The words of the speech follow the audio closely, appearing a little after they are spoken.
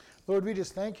Lord, we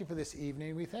just thank you for this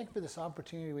evening. We thank you for this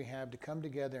opportunity we have to come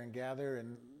together and gather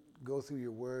and go through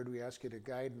your word. We ask you to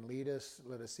guide and lead us.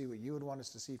 Let us see what you would want us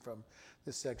to see from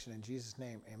this section. In Jesus'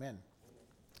 name, amen.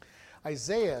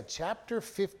 Isaiah chapter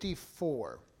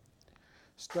 54,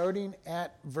 starting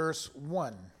at verse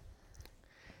 1.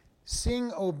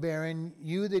 Sing, O barren,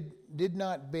 you that did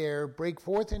not bear, break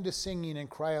forth into singing and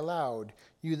cry aloud,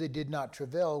 you that did not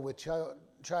travail with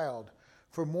child.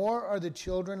 For more are the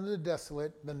children of the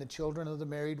desolate than the children of the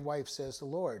married wife, says the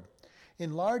Lord.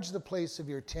 Enlarge the place of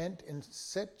your tent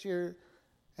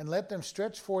and let them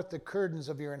stretch forth the curtains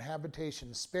of your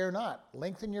habitation. Spare not,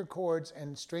 lengthen your cords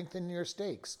and strengthen your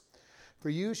stakes. For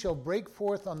you shall break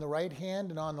forth on the right hand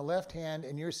and on the left hand,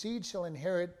 and your seed shall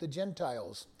inherit the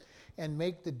Gentiles, and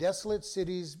make the desolate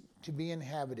cities to be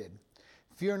inhabited.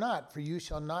 Fear not, for you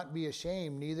shall not be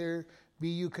ashamed, neither be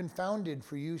you confounded,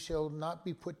 for you shall not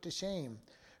be put to shame.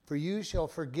 For you shall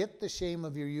forget the shame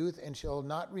of your youth, and shall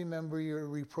not remember your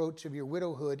reproach of your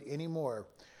widowhood any more.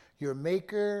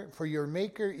 For your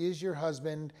Maker is your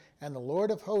husband, and the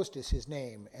Lord of hosts is his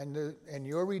name, and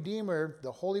your Redeemer,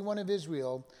 the Holy One of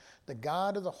Israel, the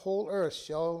God of the whole earth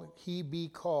shall he be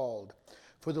called.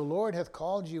 For the Lord hath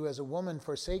called you as a woman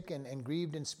forsaken and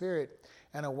grieved in spirit,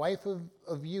 and a wife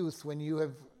of youth when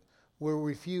you were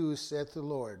refused, saith the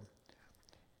Lord.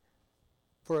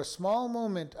 For a small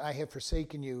moment I have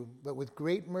forsaken you, but with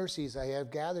great mercies I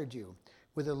have gathered you.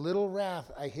 With a little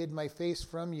wrath I hid my face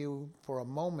from you for a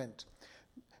moment,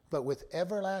 but with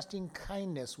everlasting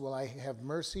kindness will I have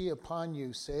mercy upon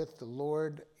you, saith the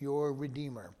Lord your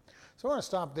Redeemer. So I want to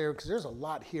stop there because there's a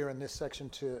lot here in this section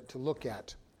to look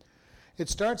at. It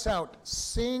starts out,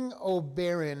 sing, O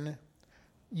barren,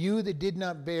 you that did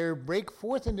not bear, break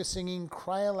forth into singing,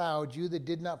 cry aloud, you that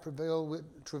did not travail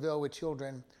with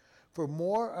children. For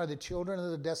more are the children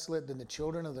of the desolate than the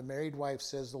children of the married wife,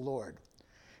 says the Lord.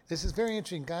 This is very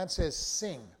interesting. God says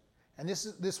sing. And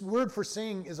this word for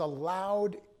sing is a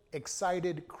loud,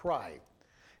 excited cry.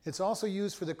 It's also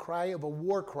used for the cry of a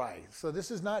war cry. So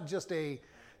this is not just a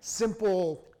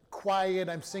simple, quiet,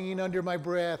 I'm singing under my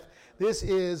breath. This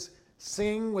is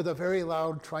sing with a very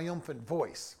loud, triumphant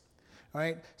voice. All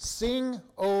right? Sing,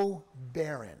 O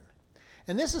barren.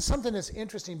 And this is something that's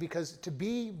interesting because to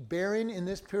be barren in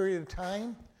this period of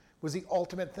time was the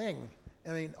ultimate thing.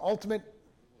 I mean, ultimate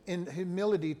in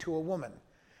humility to a woman.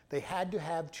 They had to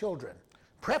have children.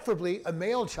 Preferably a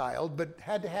male child, but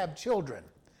had to have children.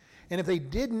 And if they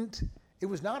didn't, it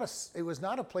was not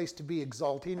a place to be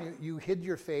exalting. You hid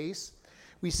your face.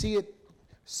 We see it.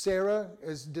 Sarah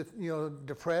is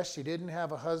depressed. She didn't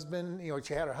have a husband.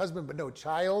 She had a husband but no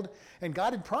child. And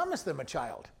God had promised them a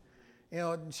child.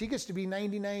 She gets to be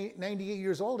 98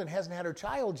 years old and hasn't had her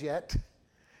child yet.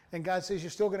 And God says,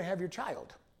 you're still going to have your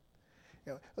child.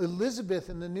 Elizabeth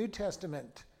in the New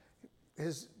Testament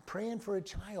is praying for a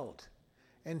child.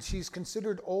 And she's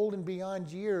considered old and beyond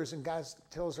years. And God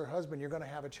tells her husband, you're going to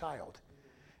have a child.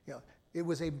 It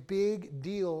was a big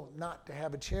deal not to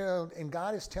have a child. And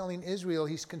God is telling Israel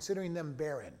he's considering them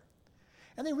barren.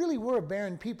 And they really were a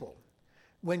barren people.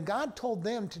 When God told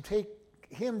them to take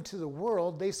him to the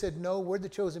world, they said, no, we're the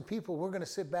chosen people. We're going to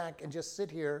sit back and just sit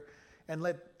here and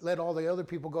let all the other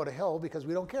people go to hell because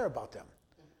we don't care about them.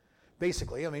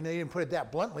 Basically, I mean, they didn't put it that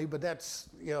bluntly, but that's,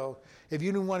 if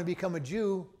you didn't want to become a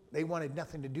Jew, they wanted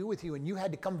nothing to do with you and you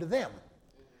had to come to them.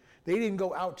 They didn't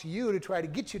go out to you to try to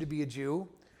get you to be a Jew.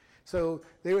 So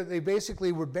they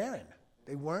basically were barren.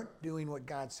 They weren't doing what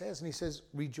God says. And he says,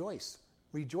 rejoice.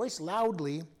 Rejoice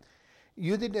loudly.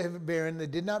 You that have barren,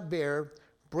 that did not bear,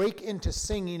 break into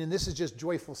singing. And this is just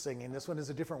joyful singing. This one is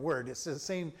a different word. It's the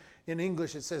same in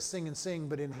English. It says sing and sing.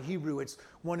 But in Hebrew,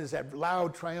 one is that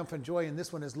loud, triumphant joy. And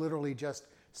this one is literally just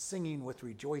singing with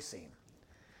rejoicing.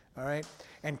 All right?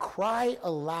 And cry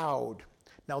aloud.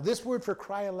 Now, this word for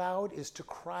cry aloud is to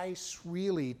cry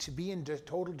shrilly, to be in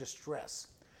total distress.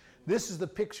 This is the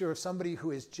picture of somebody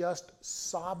who is just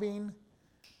sobbing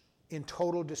in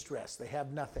total distress. They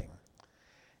have nothing.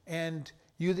 And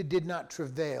you that did not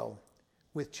travail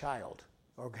with child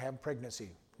or have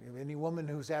pregnancy. Any woman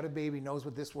who's had a baby knows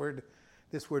what this word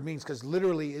means, because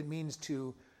literally it means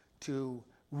to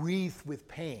wreath with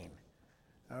pain.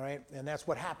 All right? And that's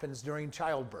what happens during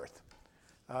childbirth.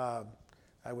 I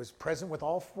was present with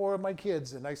all 4 of my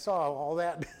kids, and I saw all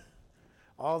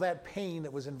that pain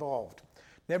that was involved.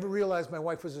 Never realized my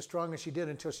wife was as strong as she did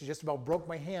until she just about broke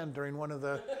my hand during one of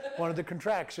the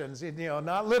contractions.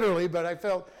 Not literally, but I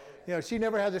felt, she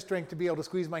never had the strength to be able to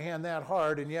squeeze my hand that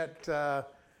hard, and yet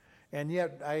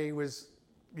I was,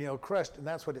 crushed. And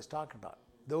that's what it's talking about.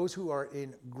 Those who are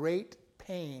in great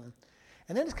pain,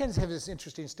 And then it kind of has this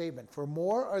interesting statement. For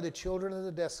more are the children of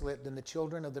the desolate than the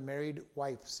children of the married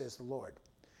wife, says the Lord.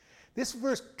 This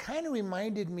verse kind of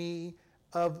reminded me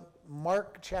of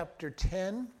Mark chapter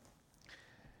 10,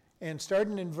 and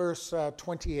starting in verse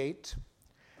 28.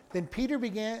 Then Peter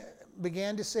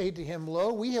began to say to him,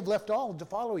 Lo, we have left all to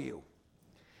follow you.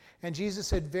 And Jesus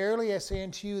said, Verily I say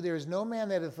unto you, there is no man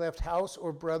that hath left house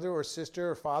or brother or sister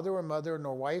or father or mother,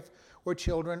 nor wife or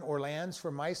children or lands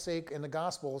for my sake and the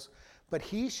gospel's, but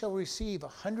he shall receive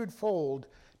 100-fold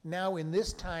now in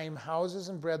this time houses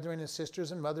and brethren and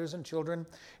sisters and mothers and children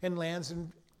and lands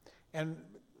and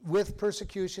with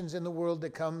persecutions in the world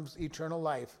that comes eternal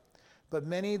life. But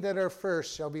many that are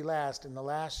first shall be last, and the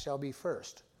last shall be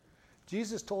first.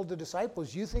 Jesus told the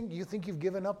disciples, you think you've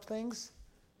given up things?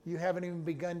 You haven't even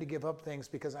begun to give up things,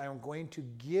 because I am going to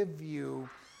give you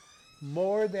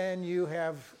more than you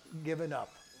have given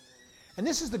up. And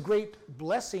this is the great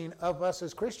blessing of us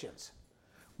as Christians.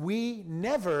 We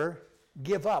never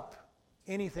give up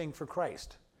anything for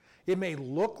Christ. It may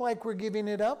look like we're giving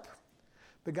it up,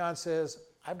 but God says,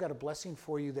 I've got a blessing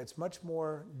for you that's much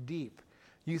more deep.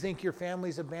 You think your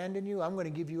family's abandoned you? I'm going to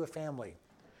give you a family.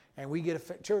 And we get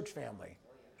a church family.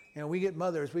 You know, we get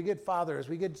mothers, we get fathers,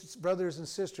 we get brothers and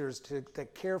sisters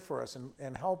that care for us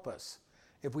and help us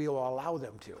if we will allow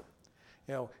them to.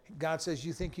 You know, God says,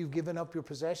 you think you've given up your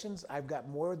possessions? I've got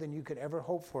more than you could ever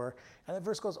hope for. And that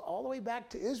verse goes all the way back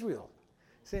to Israel,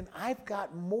 saying, I've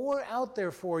got more out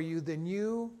there for you than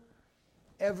you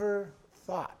ever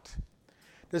thought.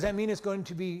 Does that mean it's going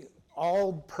to be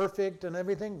all perfect and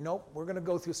everything? Nope, we're going to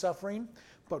go through suffering.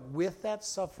 But with that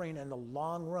suffering in the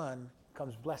long run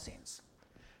comes blessings.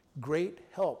 Great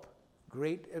help,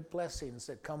 great blessings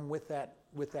that come with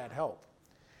that help.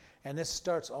 And this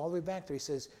starts all the way back there. He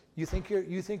says, you think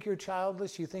you're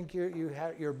childless, you think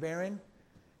you're barren?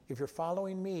 If you're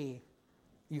following me,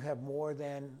 you have more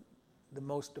than the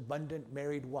most abundant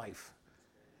married wife,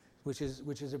 which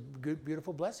is a good,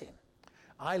 beautiful blessing.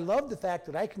 I love the fact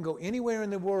that I can go anywhere in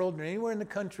the world or anywhere in the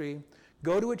country,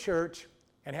 go to a church,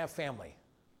 and have family.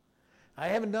 I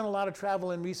haven't done a lot of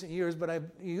travel in recent years, but I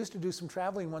used to do some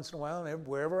traveling once in a while, and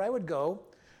wherever I would go,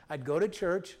 I'd go to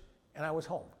church, and I was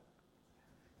home.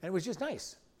 And it was just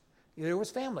nice. There was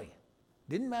family.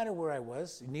 Didn't matter where I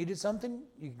was. You needed something,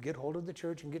 you could get hold of the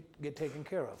church and get taken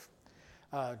care of.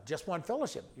 Just one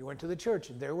fellowship. You went to the church,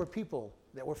 and there were people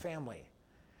that were family.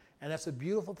 And that's a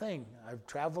beautiful thing. I've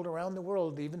traveled around the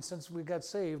world even since we got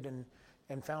saved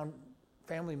and found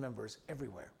family members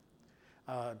everywhere.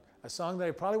 A song that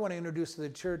I probably want to introduce to the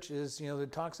church is,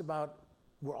 that talks about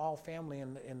we're all family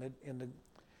in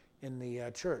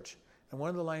the church. And one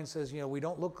of the lines says, we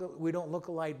don't look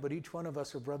alike, but each one of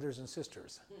us are brothers and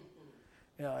sisters.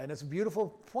 And it's a beautiful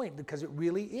point, because it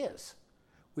really is.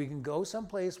 We can go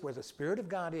someplace where the Spirit of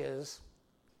God is,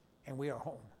 and we are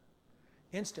home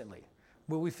instantly.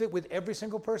 Will we fit with every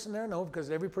single person there? No, because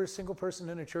every single person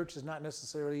in a church is not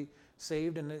necessarily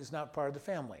saved and is not part of the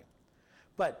family.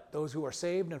 But those who are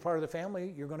saved and part of the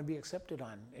family, you're going to be accepted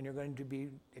on, and you're going to be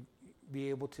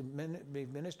able to be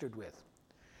ministered with.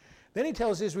 Then he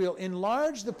tells Israel,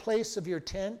 enlarge the place of your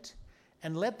tent,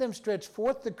 and let them stretch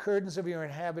forth the curtains of your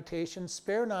habitation.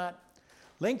 Spare not,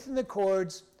 lengthen the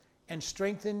cords, and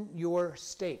strengthen your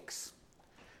stakes.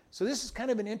 So this is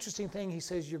kind of an interesting thing. He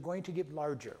says you're going to get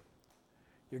larger.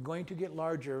 You're going to get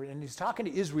larger. And he's talking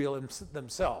to Israel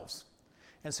themselves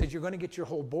and says you're going to get your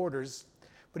whole borders.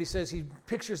 But he says he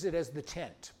pictures it as the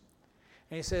tent.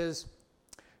 And he says,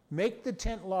 make the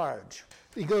tent large.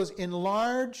 He goes,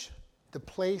 enlarge the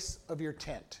place of your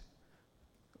tent.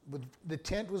 The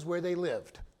tent was where they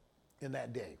lived in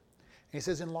that day. And he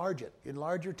says, enlarge it.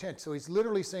 Enlarge your tent. So he's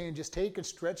literally saying, just take and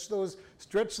stretch those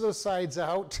sides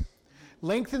out.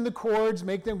 Lengthen the cords,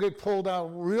 make them get pulled out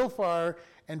real far,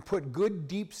 and put good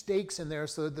deep stakes in there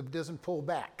so that it doesn't pull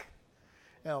back.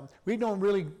 We don't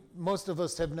really, most of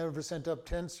us have never sent up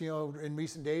tents, in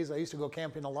recent days. I used to go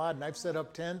camping a lot, and I've set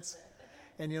up tents.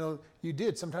 And, you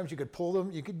did. Sometimes you could pull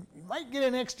them. You might get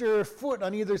an extra foot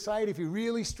on either side if you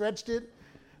really stretched it.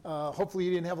 Hopefully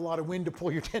you didn't have a lot of wind to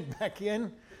pull your tent back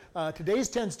in. Today's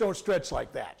tents don't stretch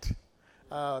like that.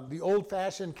 The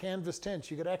old-fashioned canvas tents,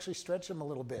 you could actually stretch them a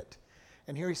little bit.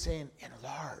 And here he's saying,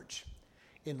 enlarge.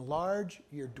 Enlarge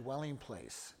your dwelling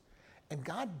place. And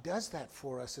God does that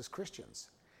for us as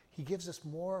Christians. He gives us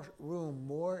more room,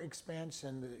 more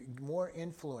expansion, more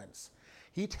influence.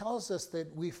 He tells us that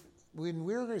when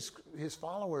we're his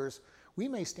followers, we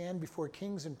may stand before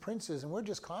kings and princes, and we're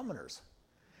just commoners.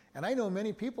 And I know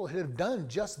many people that have done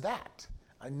just that.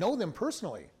 I know them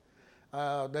personally,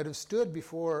 that have stood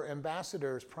before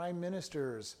ambassadors, prime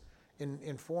ministers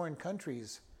in foreign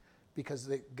countries, because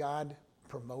God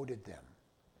promoted them.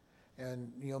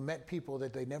 And, met people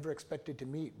that they never expected to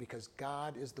meet because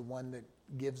God is the one that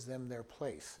gives them their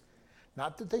place.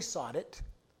 Not that they sought it.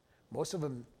 Most of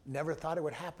them never thought it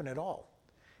would happen at all.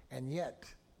 And yet,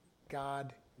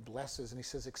 God blesses and he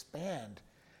says,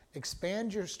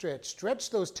 expand your stretch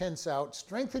those tents out,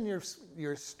 strengthen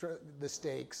the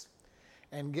stakes,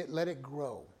 and let it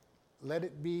grow. Let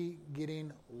it be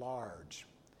getting large.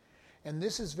 And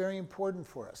this is very important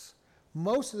for us.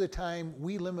 Most of the time,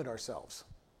 we limit ourselves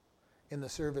in the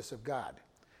service of God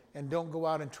and don't go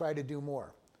out and try to do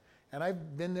more. And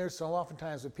I've been there so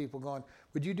oftentimes with people going,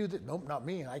 would you do that? Nope, not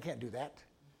me. I can't do that.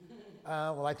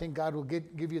 Well, I think God will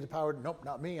give you the power. Nope,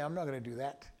 not me. I'm not going to do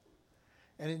that.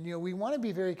 And, we want to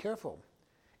be very careful.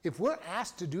 If we're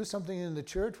asked to do something in the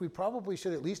church, we probably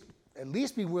should at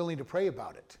least be willing to pray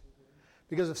about it.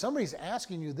 Because if somebody's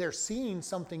asking you, they're seeing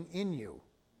something in you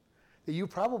that you're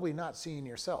probably not seeing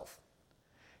yourself.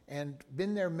 And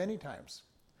been there many times.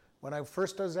 When I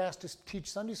first was asked to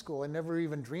teach Sunday school, I never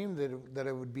even dreamed that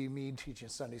it would be me teaching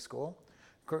Sunday school.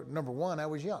 Number one, I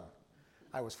was young.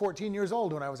 I was 14 years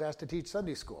old when I was asked to teach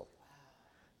Sunday school.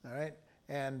 All right?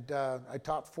 And I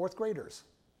taught fourth graders,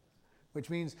 which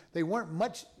means they weren't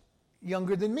much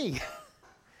younger than me.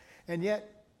 And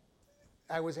yet,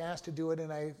 I was asked to do it,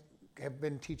 and I have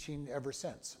been teaching ever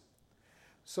since.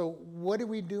 So what are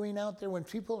we doing out there when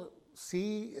people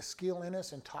see a skill in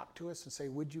us and talk to us and say,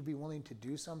 would you be willing to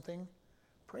do something?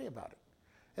 Pray about it.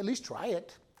 At least try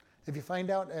it. If you find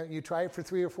out, you try it for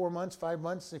 3 or 4 months, 5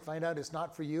 months, and find out it's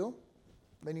not for you,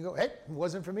 then you go, hey, it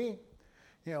wasn't for me.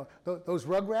 Those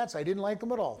rugrats, I didn't like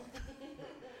them at all.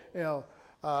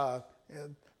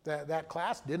 That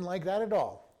class, didn't like that at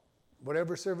all.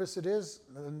 Whatever service it is,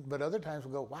 but other times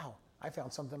we'll go, wow, I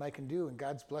found something I can do, and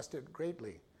God's blessed it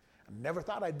greatly. I never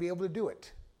thought I'd be able to do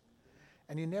it.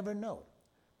 And you never know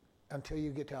until you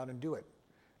get out and do it.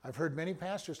 I've heard many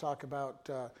pastors talk about,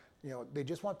 they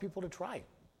just want people to try.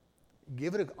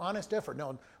 Give it an honest effort.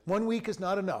 No, 1 week is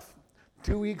not enough.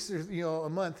 2 weeks, a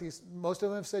month. Most of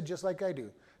them have said just like I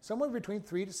do. Somewhere between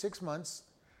 3 to 6 months,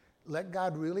 let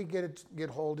God really get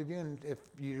hold of you. And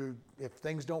if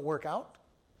things don't work out,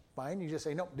 fine. You just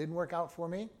say, nope, didn't work out for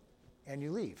me, and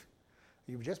you leave.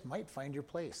 You just might find your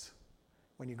place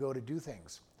when you go to do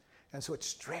things. And so it's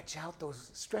stretch out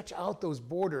those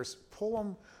borders,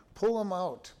 pull them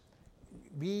out,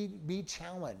 be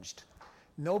challenged.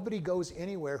 Nobody goes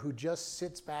anywhere who just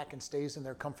sits back and stays in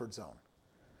their comfort zone.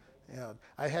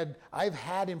 I've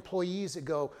had employees that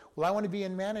go, well, I want to be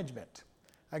in management.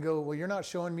 I go, well, you're not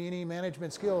showing me any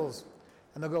management skills.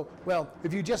 And they'll go, well,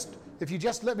 if you just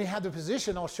let me have the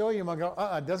position, I'll show you. And I'll go,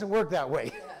 it doesn't work that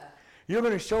way. Yeah. You're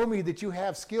going to show me that you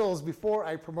have skills before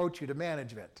I promote you to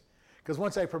management. Because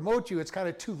once I promote you, it's kind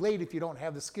of too late if you don't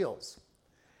have the skills.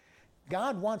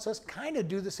 God wants us kind of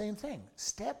do the same thing.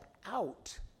 Step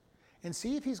out and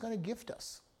see if he's going to gift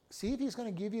us. See if he's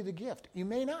going to give you the gift. You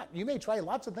may not. You may try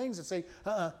lots of things and say,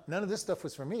 none of this stuff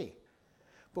was for me.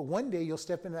 But one day you'll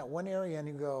step into that one area and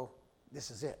you go,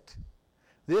 this is it.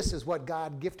 This is what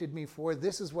God gifted me for.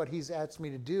 This is what he's asked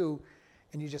me to do.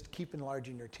 And you just keep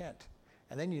enlarging your tent.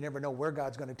 And then you never know where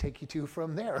God's going to take you to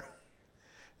from there.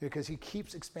 Because he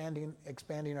keeps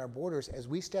expanding our borders. As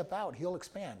we step out, he'll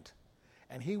expand.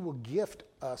 And he will gift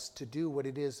us to do what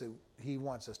it is that he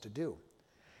wants us to do.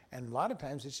 And a lot of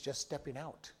times it's just stepping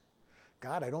out.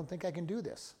 God, I don't think I can do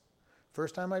this.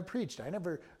 First time I preached,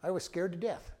 I was scared to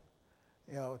death,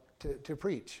 to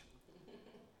preach.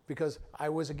 Because I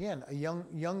was, again, a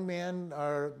young man.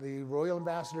 The royal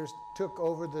ambassadors took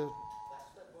over the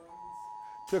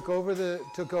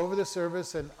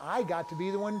service, and I got to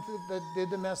be the one that did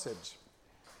the message.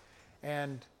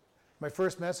 And my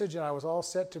first message, and I was all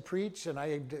set to preach, and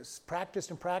I just practiced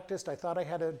and practiced. I thought I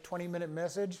had a 20-minute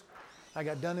message. I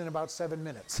got done in about 7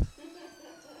 minutes.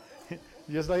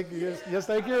 just like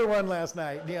your one last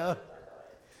night,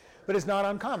 But it's not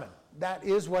uncommon. That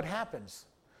is what happens.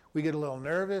 We get a little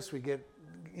nervous. We get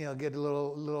a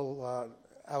little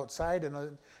outside,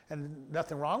 and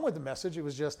nothing wrong with the message. It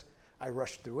was just I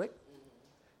rushed through it,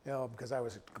 because I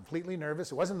was completely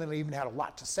nervous. It wasn't that I even had a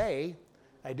lot to say.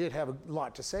 I did have a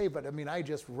lot to say, but I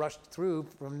just rushed through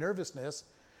from nervousness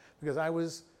because I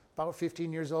was about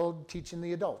 15 years old teaching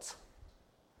the adults.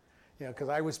 Because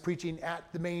I was preaching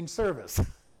at the main service.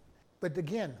 But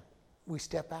again, we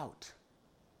step out.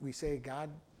 We say, God,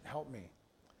 help me.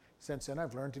 Since then,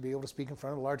 I've learned to be able to speak in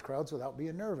front of large crowds without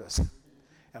being nervous.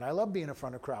 And I love being in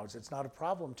front of crowds. It's not a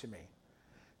problem to me.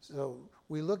 So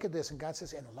we look at this, and God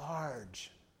says,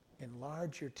 enlarge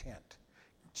your tent.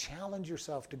 Challenge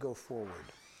yourself to go forward.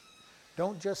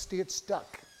 Don't just get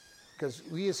stuck. Because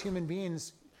we as human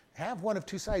beings, have one of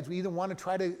two sides. We either want to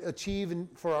try to achieve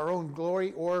for our own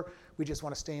glory, or we just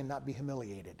want to stay and not be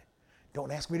humiliated.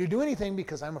 Don't ask me to do anything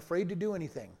because I'm afraid to do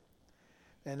anything.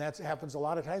 And that happens a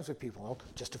lot of times with people. Oh,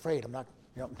 just afraid. I'm not,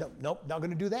 nope, not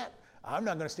going to do that. I'm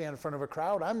not going to stand in front of a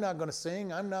crowd. I'm not going to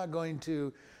sing. I'm not going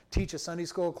to teach a Sunday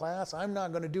school class. I'm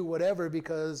not going to do whatever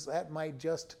because that might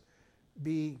just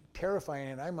be terrifying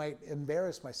and I might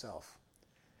embarrass myself.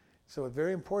 So it's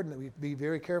very important that we be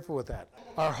very careful with that.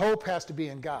 Our hope has to be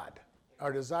in God.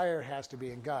 Our desire has to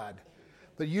be in God.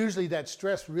 But usually that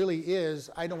stress really is,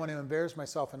 I don't want to embarrass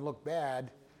myself and look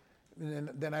bad, and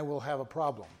then I will have a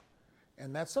problem.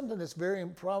 And that's something that's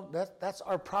that's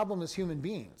our problem as human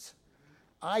beings.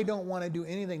 I don't want to do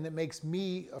anything that makes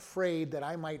me afraid that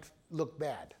I might look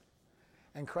bad.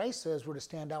 And Christ says we're to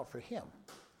stand out for him.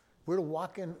 We're to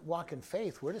walk in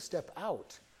faith. We're to step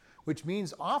out, which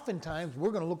means oftentimes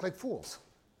we're going to look like fools.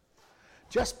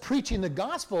 Just preaching the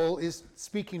gospel is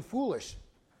speaking foolish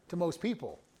to most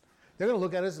people. They're going to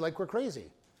look at us like we're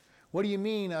crazy. What do you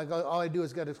mean? All I do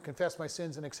is got to confess my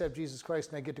sins and accept Jesus Christ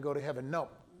and I get to go to heaven. No,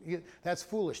 that's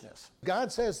foolishness.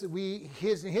 God says that in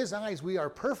his eyes, we are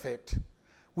perfect.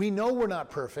 We know we're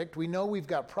not perfect. We know we've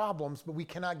got problems, but we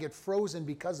cannot get frozen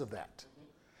because of that.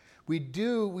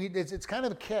 It's kind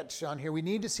of a catch on here. We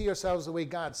need to see ourselves the way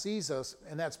God sees us,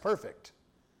 and that's perfect.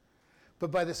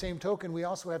 But by the same token, we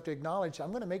also have to acknowledge I'm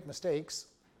going to make mistakes,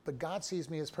 but God sees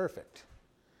me as perfect.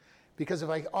 Because if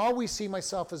I always see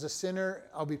myself as a sinner,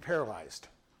 I'll be paralyzed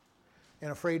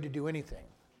and afraid to do anything.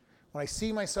 When I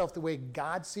see myself the way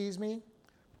God sees me,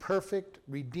 perfect,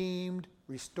 redeemed,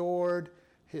 restored,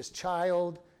 his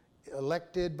child,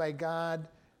 elected by God,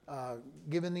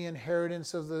 given the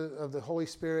inheritance of the Holy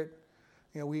Spirit.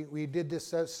 We did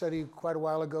this study quite a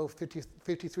while ago,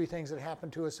 53 things that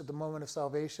happened to us at the moment of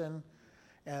salvation.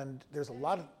 And there's a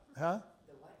lot of,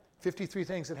 53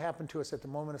 things that happened to us at the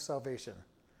moment of salvation.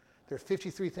 There are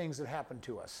 53 things that happened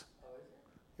to us. Oh, is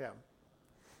it? Yeah.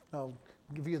 I'll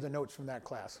give you the notes from that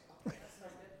class.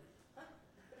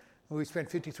 We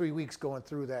spent 53 weeks going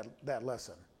through that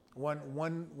lesson.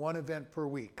 One event per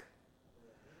week.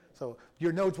 So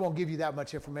your notes won't give you that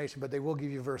much information, but they will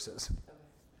give you verses. Okay.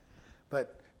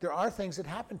 But there are things that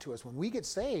happen to us. When we get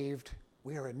saved,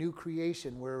 we are a new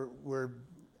creation. We're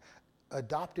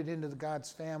adopted into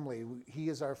God's family. He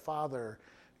is our Father.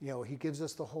 He gives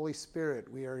us the Holy Spirit.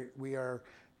 We are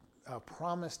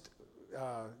promised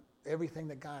everything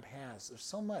that God has. There's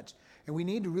so much. And we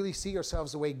need to really see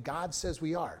ourselves the way God says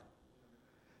we are.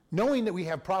 Knowing that we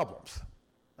have problems.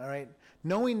 All right?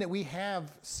 Knowing that we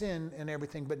have sin and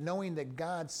everything, but knowing that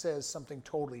God says something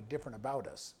totally different about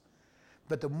us.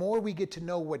 But the more we get to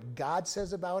know what God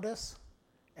says about us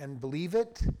and believe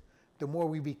it, the more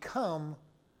we become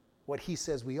what he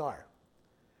says we are.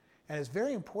 And it's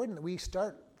very important that we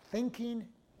start thinking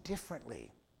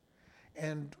differently.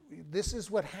 And this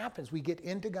is what happens. We get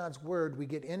into God's word, we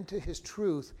get into his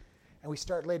truth, and we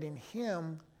start letting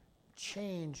him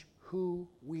change who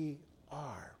we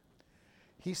are.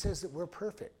 He says that we're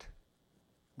perfect.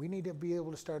 We need to be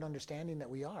able to start understanding that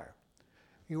we are.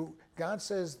 God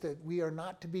says that we are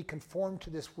not to be conformed to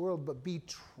this world, but be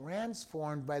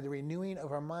transformed by the renewing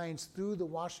of our minds through the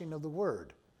washing of the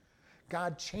word.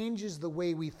 God changes the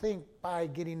way we think by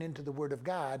getting into the word of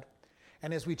God.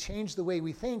 And as we change the way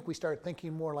we think, we start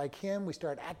thinking more like him, we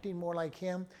start acting more like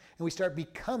him, and we start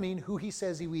becoming who he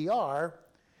says we are.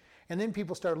 And then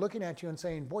people start looking at you and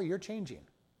saying, boy, you're changing.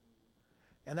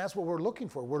 And that's what we're looking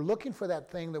for. We're looking for that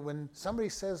thing that when somebody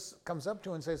comes up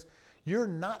to and says, you're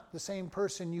not the same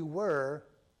person you were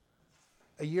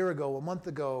a year ago, a month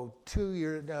ago, 2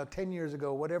 years, 10 years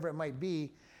ago, whatever it might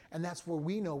be, and that's where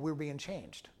we know we're being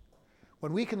changed.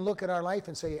 When we can look at our life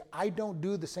and say, I don't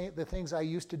do the things I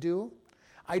used to do,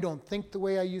 I don't think the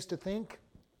way I used to think,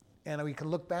 and we can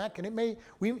look back, and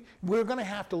we're going to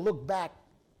have to look back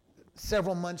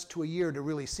several months to a year to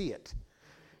really see it.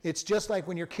 It's just like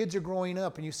when your kids are growing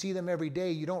up and you see them every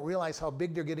day, you don't realize how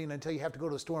big they're getting until you have to go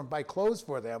to the store and buy clothes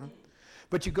for them.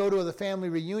 But you go to the family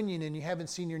reunion and you haven't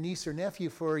seen your niece or nephew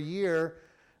for a year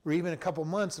or even a couple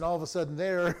months, and all of a sudden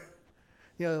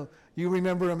you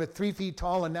remember them at 3 feet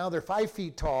tall and now they're 5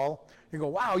 feet tall. You go,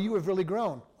 wow, you have really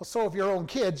grown. Well, so have your own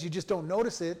kids. You just don't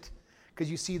notice it because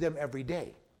you see them every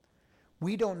day.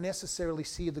 We don't necessarily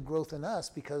see the growth in us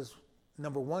because,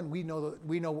 number one, we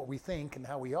know what we think and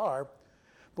how we are.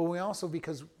 But we also,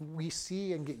 because we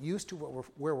see and get used to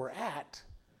where we're at,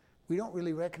 we don't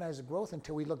really recognize the growth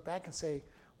until we look back and say,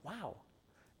 wow,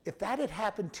 if that had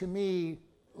happened to me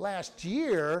last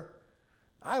year,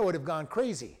 I would have gone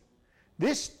crazy.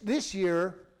 This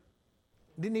year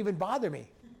didn't even bother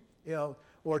me.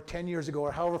 or 10 years ago,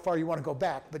 or however far you want to go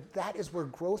back. But that is where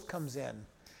growth comes in.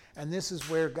 And this is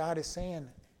where God is saying,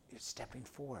 you're stepping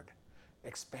forward.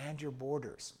 Expand your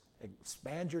borders.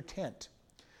 Expand your tent.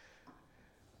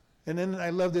 And then I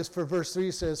love this for verse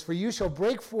 3 says, for you shall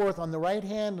break forth on the right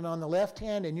hand and on the left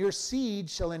hand, and your seed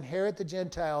shall inherit the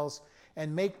Gentiles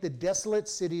and make the desolate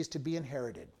cities to be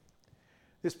inherited.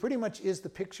 This pretty much is the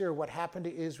picture of what happened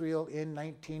to Israel in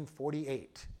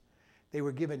 1948. They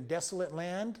were given desolate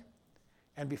land,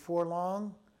 and before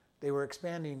long, they were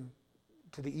expanding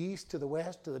to the east, to the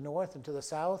west, to the north, and to the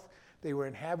south. They were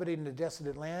inhabiting the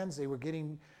desolate lands. They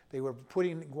were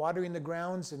watering the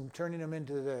grounds and turning them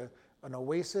into an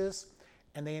oasis,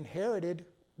 and they inherited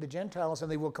the Gentiles,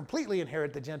 and they will completely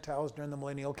inherit the Gentiles during the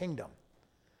millennial kingdom.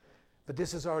 But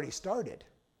this has already started.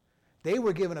 They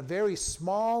were given a very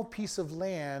small piece of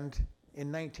land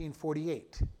in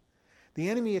 1948. The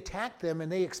enemy attacked them,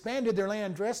 and they expanded their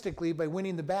land drastically by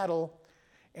winning the battle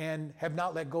and have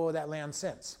not let go of that land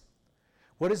since.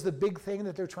 What is the big thing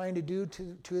that they're trying to do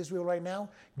to Israel right now?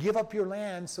 Give up your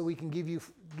land so we can give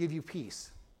you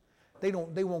peace. They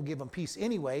won't give them peace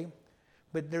anyway,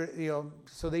 but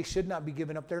so they should not be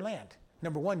giving up their land.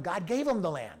 Number one, God gave them the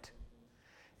land.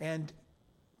 And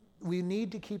we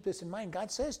need to keep this in mind.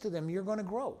 God says to them, you're going to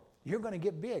grow. You're going to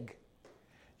get big.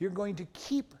 You're going to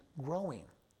keep growing.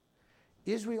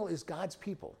 Israel is God's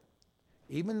people.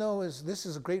 Even though this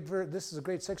is a great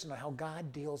section on how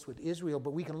God deals with Israel,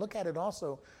 but we can look at it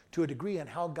also to a degree on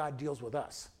how God deals with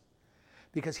us.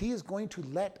 Because he is going to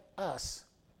let us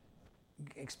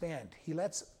expand. He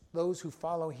lets those who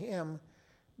follow him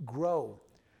grow.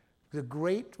 The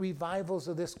great revivals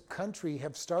of this country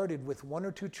have started with one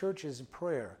or two churches in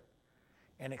prayer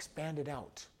and expanded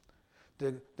out.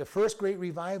 The first great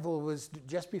revival was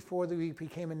just before we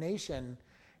became a nation,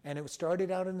 and it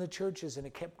started out in the churches, and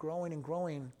it kept growing and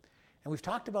growing. And we've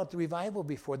talked about the revival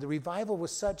before. The revival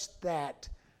was such that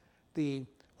the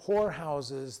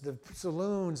whorehouses, the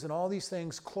saloons, and all these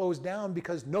things closed down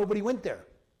because nobody went there.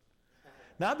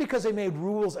 Not because they made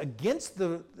rules against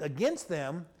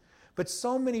them, but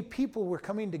so many people were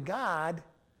coming to God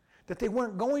that they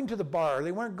weren't going to the bar.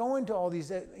 They weren't going to all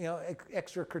these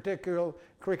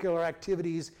extracurricular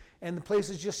activities, and the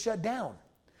places just shut down.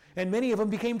 And many of them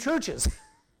became churches.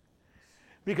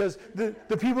 Because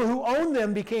the people who owned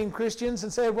them became Christians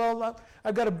and said, well,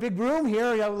 I've got a big room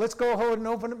here. Let's go ahead and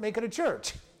open it, make it a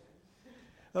church.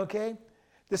 Okay?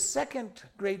 The second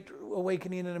great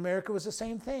awakening in America was the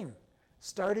same thing.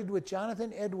 Started with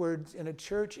Jonathan Edwards in a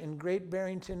church in Great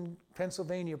Barrington,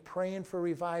 Pennsylvania, praying for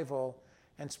revival,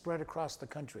 and spread across the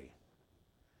country.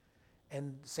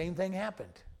 And the same thing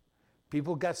happened.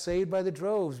 People got saved by the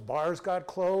droves. Bars got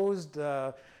closed.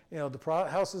 The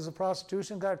houses of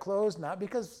prostitution got closed. Not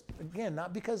because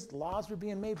laws were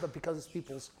being made, but because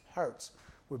people's hearts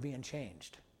were being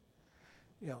changed.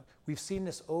 We've seen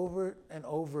this over and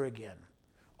over again.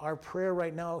 Our prayer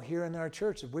right now here in our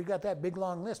church, if we've got that big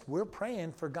long list, we're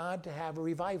praying for God to have a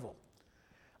revival.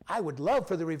 I would love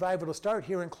for the revival to start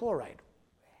here in Chloride.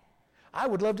 I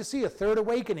would love to see a third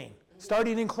awakening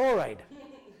starting in Chloride.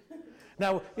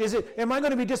 Now, am I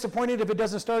going to be disappointed if it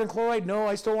doesn't start in Chloride? No,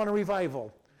 I still want a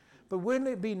revival. But wouldn't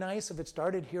it be nice if it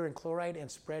started here in Chloride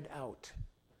and spread out?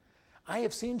 I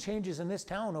have seen changes in this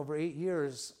town over 8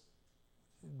 years.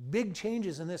 Big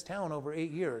changes in this town over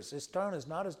 8 years. This town is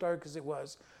not as dark as it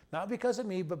was, not because of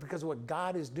me, but because of what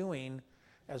God is doing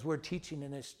as we're teaching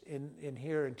in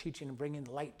here and teaching and bringing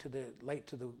light to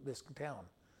this town.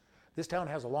 This town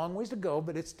has a long ways to go,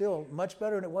 but it's still much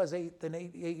better than it was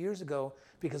eight years ago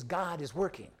because God is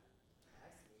working.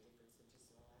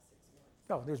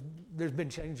 No, there's been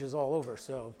changes all over.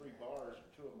 So 3 bars,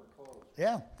 2 of them are closed.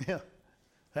 Yeah,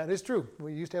 that is true.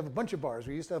 We used to have a bunch of bars.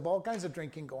 We used to have all kinds of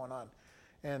drinking going on.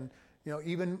 And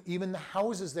even the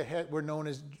houses that were known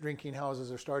as drinking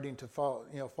houses are starting to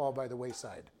fall by the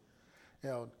wayside.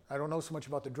 I don't know so much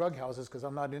about the drug houses because I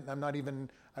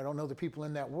don't know the people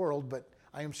in that world, but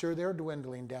I am sure they're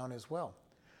dwindling down as well.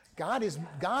 God is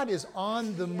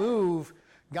on the move.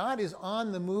 God is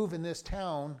on the move in this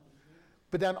town,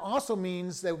 but that also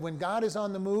means that when God is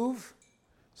on the move,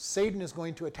 Satan is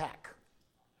going to attack.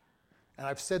 And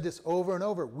I've said this over and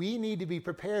over. We need to be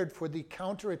prepared for the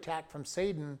counterattack from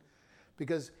Satan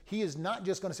because he is not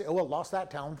just going to say, oh, well, lost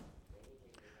that town.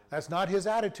 That's not his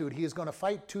attitude. He is going to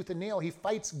fight tooth and nail. He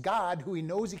fights God, who he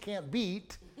knows he can't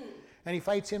beat, and he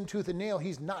fights him tooth and nail.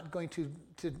 He's not going to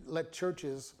let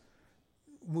churches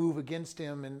move against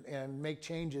him and make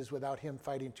changes without him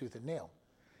fighting tooth and nail.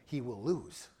 He will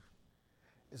lose.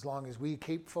 As long as we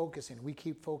keep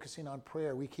focusing on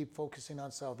prayer, we keep focusing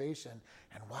on salvation,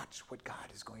 and watch what God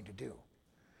is going to do.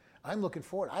 I'm looking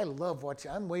forward. I love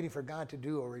I'm waiting for God to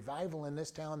do a revival in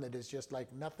this town that is just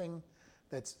like nothing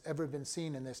that's ever been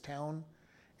seen in this town.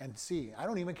 And see, I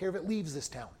don't even care if it leaves this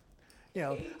town.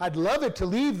 I'd love it to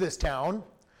leave this town,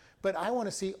 but I want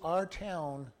to see our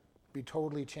town be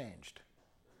totally changed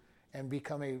and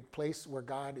become a place where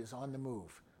God is on the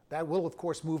move. That will, of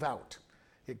course, move out.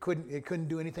 It couldn't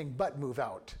do anything but move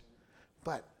out.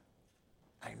 But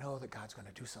I know that God's going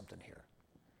to do something here.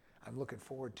 I'm looking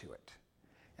forward to it.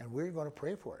 And we're going to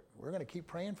pray for it. We're going to keep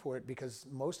praying for it because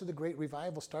most of the great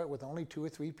revivals start with only 2 or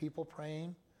 3 people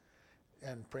praying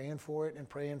and praying for it and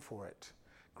praying for it.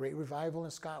 Great revival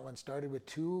in Scotland started with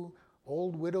 2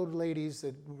 old widowed ladies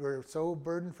that were so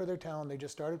burdened for their town, they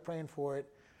just started praying for it.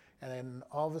 And then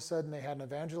all of a sudden they had an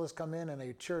evangelist come in and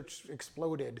a church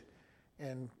exploded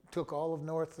and took all of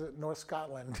North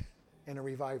Scotland in a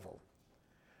revival.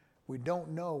 We don't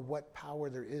know what power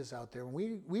there is out there.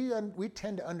 We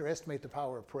tend to underestimate the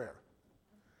power of prayer.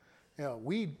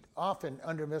 We often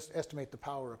underestimate the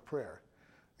power of prayer.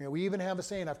 We even have a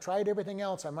saying, I've tried everything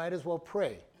else, I might as well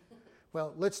pray.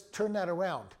 Well, let's turn that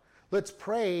around. Let's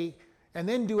pray and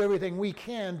then do everything we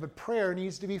can, but prayer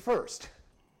needs to be first.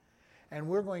 And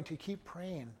we're going to keep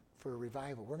praying for a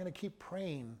revival. We're going to keep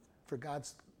praying for God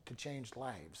to change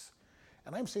lives.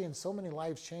 And I'm seeing so many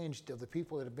lives changed of the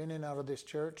people that have been in and out of this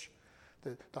church.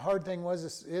 The hard thing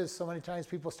is so many times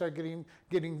people start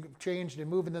getting changed and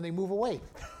move, and then they move away.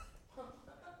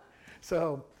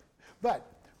 But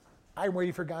I'm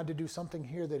waiting for God to do something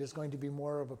here that is going to be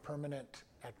more of a permanent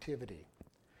activity.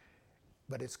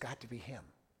 But it's got to be Him.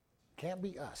 Can't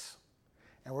be us.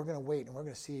 And we're going to wait, and we're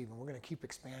going to see, and we're going to keep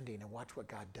expanding and watch what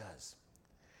God does.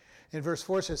 In verse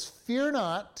 4 it says, "Fear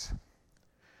not,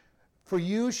 for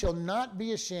you shall not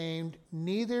be ashamed,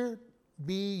 neither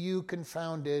be you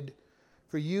confounded,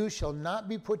 for you shall not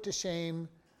be put to shame,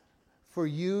 for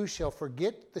you shall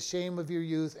forget the shame of your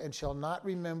youth, and shall not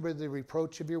remember the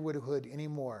reproach of your widowhood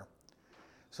anymore."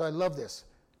 So I love this.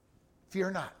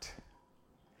 Fear not.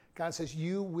 God says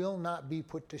you will not be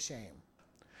put to shame.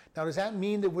 Now, does that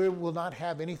mean that we will not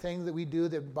have anything that we do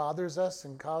that bothers us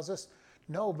and causes us?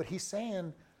 No, but He's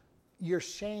saying your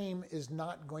shame is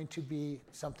not going to be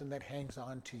something that hangs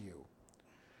on to you.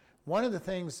 One of the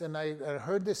things, and I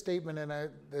heard this statement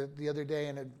the other day,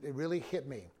 and it really hit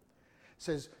me. It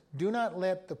says, do not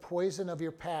let the poison of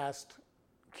your past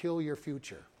kill your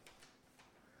future.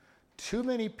 Too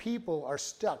many people are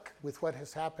stuck with what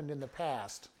has happened in the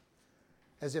past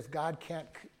as if God can't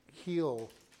heal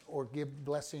or give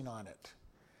blessing on it.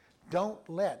 Don't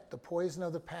let the poison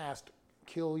of the past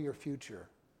kill your future.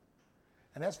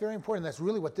 And that's very important. That's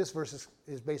really what this verse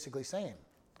is basically saying.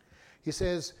 He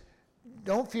says,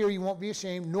 don't fear, you won't be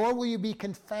ashamed, nor will you be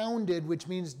confounded, which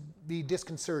means be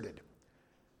disconcerted.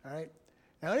 All right?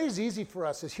 Now, it is easy for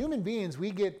us. As human beings,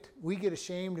 we get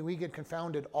ashamed and we get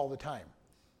confounded all the time.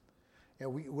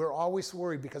 We're always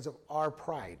worried because of our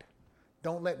pride.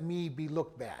 Don't let me be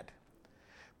looked bad.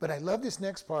 But I love this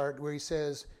next part where he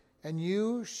says, and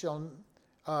you shall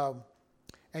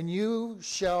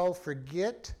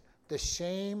forget the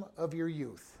shame of your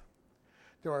youth.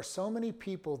 There are so many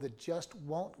people that just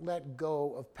won't let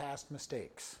go of past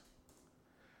mistakes.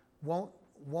 Won't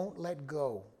let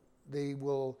go. They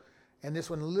will, and this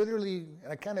one literally,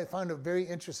 I kind of found it very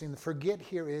interesting. The forget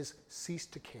here is cease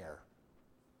to care.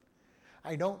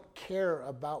 I don't care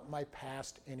about my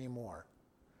past anymore.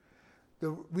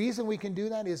 The reason we can do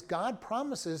that is God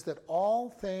promises that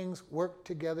all things work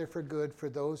together for good for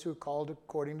those who are called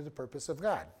according to the purpose of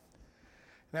God.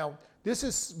 Now, this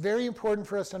is very important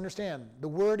for us to understand. The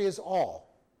word is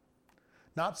all.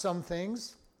 Not some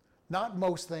things, not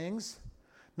most things,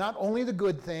 not only the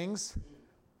good things.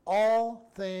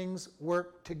 All things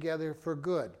work together for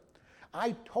good.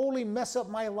 I totally mess up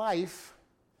my life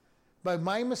by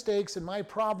my mistakes and my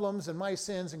problems and my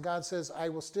sins, and God says, I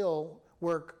will still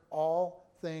work all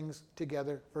things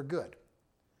together for good.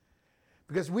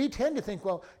 Because we tend to think,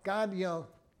 well, God,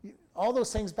 all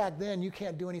those things back then, you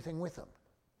can't do anything with them.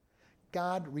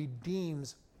 God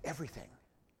redeems everything.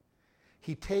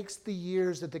 He takes the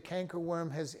years that the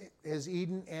cankerworm has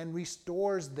eaten and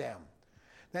restores them.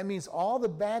 That means all the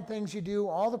bad things you do,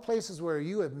 all the places where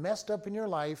you have messed up in your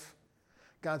life,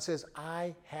 God says,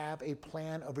 I have a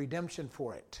plan of redemption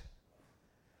for it.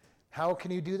 How can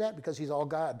He do that? Because He's all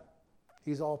God.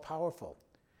 He's all powerful.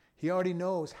 He already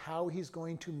knows how He's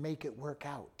going to make it work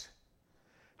out.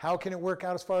 How can it work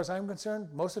out as far as I'm concerned?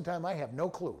 Most of the time I have no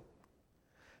clue.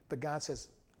 But God says,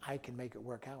 I can make it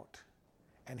work out.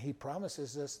 And He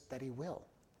promises us that He will.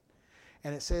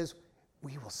 And it says,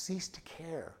 we will cease to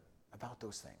care about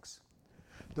those things.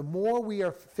 The more we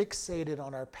are fixated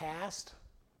on our past,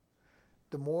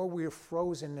 the more we're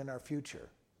frozen in our future.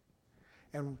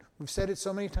 And we've said it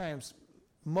so many times,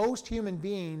 most human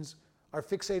beings are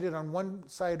fixated on one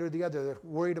side or the other. They're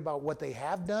worried about what they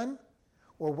have done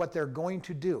or what they're going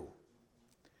to do.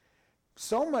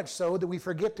 So much so that we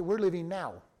forget that we're living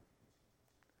now.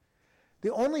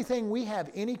 The only thing we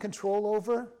have any control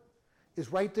over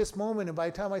is right this moment, and by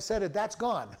the time I said it, that's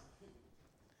gone.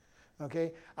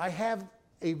 Okay? I have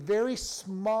a very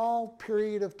small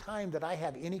period of time that I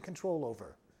have any control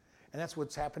over. And that's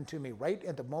what's happened to me right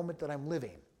at the moment that I'm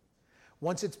living.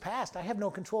 Once it's passed, I have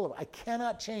no control over it. I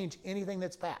cannot change anything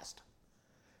that's passed.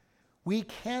 We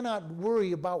cannot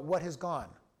worry about what has gone.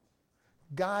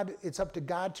 God, it's up to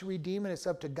God to redeem, and it's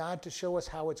up to God to show us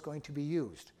how it's going to be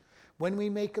used. When we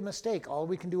make a mistake, all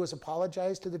we can do is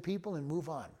apologize to the people and move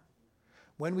on.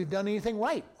 When we've done anything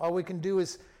right, all we can do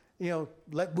is,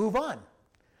 move on,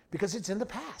 because it's in the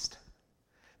past.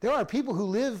 There are people who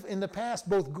live in the past,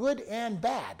 both good and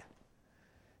bad.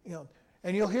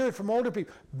 And you'll hear it from older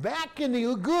people. Back in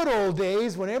the good old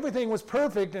days when everything was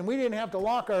perfect and we didn't have to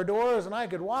lock our doors and I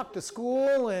could walk to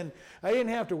school and I didn't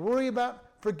have to worry about,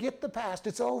 forget the past.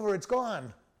 It's over. It's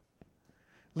gone.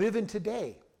 Live in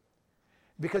today.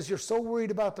 Because you're so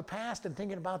worried about the past and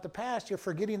thinking about the past, you're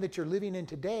forgetting that you're living in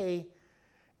today,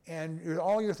 and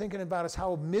all you're thinking about is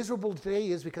how miserable today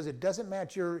is because it doesn't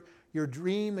match your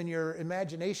dream and your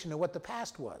imagination of what the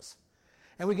past was.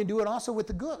 And we can do it also with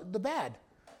the bad.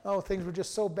 Oh, things were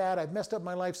just so bad. I've messed up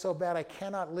my life so bad I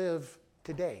cannot live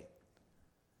today.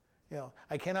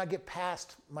 I cannot get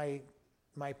past my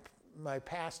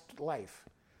past life.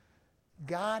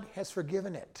 God has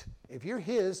forgiven it. If you're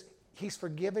His, He's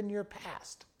forgiven your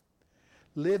past.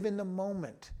 Live in the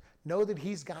moment. Know that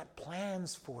He's got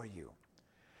plans for you.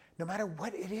 No matter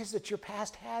what it is that your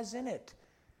past has in it,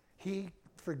 He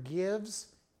forgives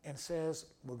and says,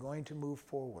 we're going to move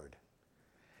forward.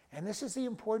 And this is the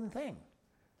important thing.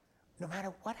 No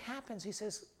matter what happens, He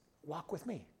says, walk with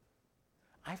me.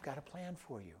 I've got a plan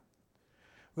for you.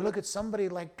 We look at somebody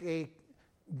like a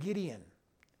Gideon.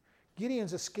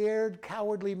 Gideon's a scared,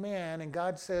 cowardly man, and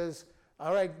God says,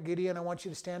 all right, Gideon, I want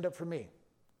you to stand up for me.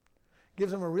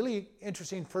 Gives him a really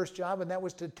interesting first job, and that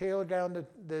was to tear down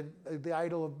the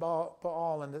idol of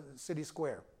Baal in the city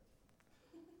square.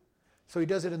 So he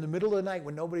does it in the middle of the night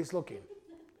when nobody's looking.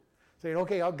 Saying,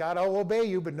 okay, God, I'll obey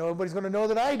you, but nobody's going to know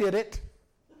that I did it.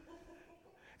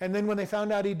 And then when they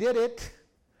found out he did it,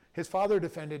 his father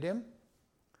defended him.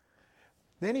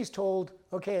 Then he's told,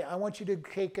 okay, I want you to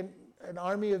take an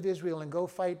army of Israel and go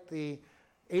fight the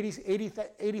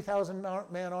 80,000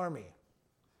 man army.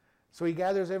 So he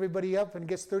gathers everybody up and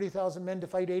gets 30,000 men to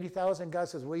fight 80,000. God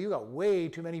says, well, you got way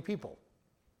too many people.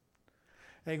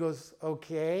 And he goes,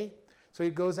 okay. So he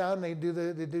goes out and they do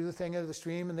the thing of the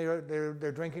stream, and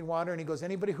they're drinking water. And he goes,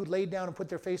 anybody who laid down and put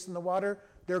their face in the water,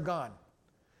 they're gone.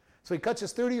 So he cuts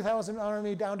his 30,000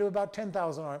 army down to about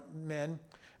 10,000 men.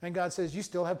 And God says, you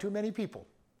still have too many people.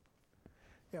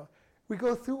 We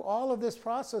go through all of this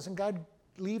process, and God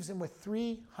leaves him with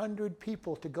 300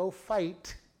 people to go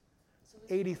fight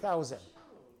 80,000.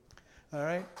 All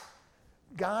right?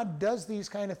 God does these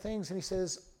kind of things, and He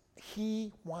says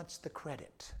He wants the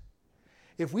credit.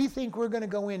 If we think we're going to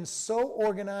go in so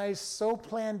organized, so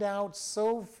planned out,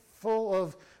 so full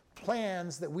of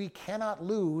plans that we cannot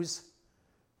lose,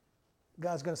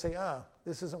 God's going to say,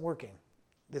 this isn't working.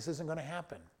 This isn't going to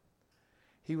happen.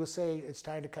 He will say it's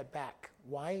time to cut back.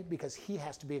 Why? Because He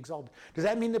has to be exalted. Does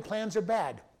that mean the plans are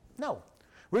bad? No.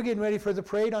 We're getting ready for the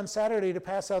parade on Saturday to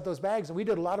pass out those bags, and we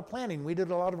did a lot of planning. We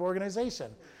did a lot of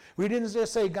organization. We didn't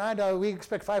just say, God, we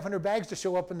expect 500 bags to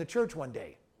show up in the church one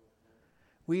day.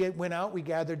 We went out, we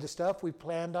gathered the stuff, we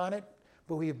planned on it,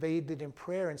 but we obeyed it in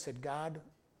prayer and said, God,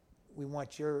 we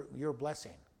want your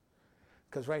blessing.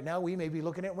 Because right now we may be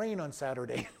looking at rain on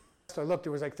Saturday. So I looked,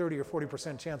 there was like 30 or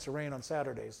 40% chance of rain on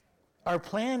Saturdays. Our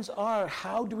plans are,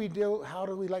 how do we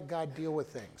let God deal with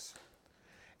things?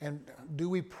 And do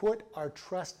we put our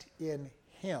trust in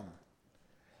Him?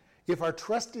 If our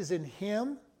trust is in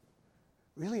Him,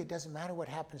 really it doesn't matter what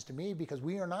happens to me, because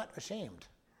we are not ashamed.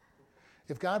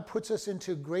 If God puts us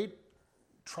into great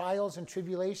trials and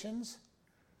tribulations,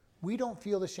 we don't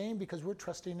feel ashamed because we're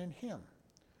trusting in Him.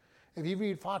 If you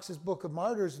read Fox's Book of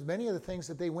Martyrs, many of the things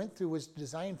that they went through was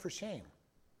designed for shame.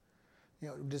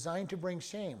 Designed to bring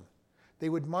shame. They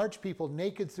would march people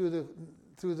naked through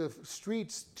the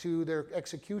streets to their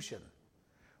execution.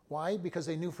 Why? Because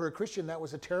they knew for a Christian that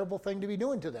was a terrible thing to be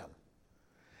doing to them.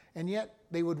 And yet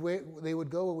they would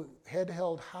go head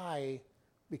held high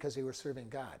because they were serving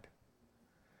God.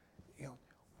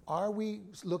 Are we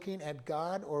looking at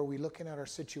God, or are we looking at our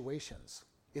situations?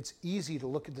 It's easy to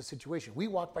look at the situation. We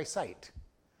walk by sight.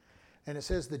 And it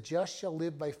says, the just shall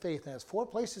live by faith. And there's 4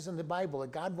 places in the Bible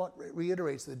that God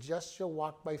reiterates, the just shall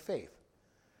walk by faith.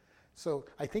 So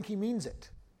I think he means it.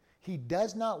 He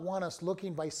does not want us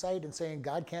looking by sight and saying,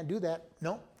 God can't do that.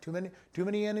 No, too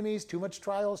many enemies, too much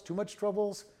trials, too much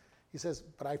troubles. He says,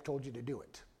 but I've told you to do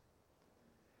it.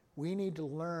 We need to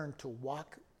learn to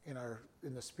walk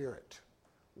in the Spirit.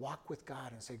 Walk with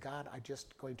God and say, God, I'm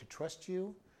just going to trust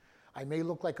you. I may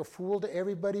look like a fool to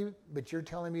everybody, but you're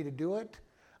telling me to do it.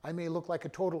 I may look like a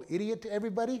total idiot to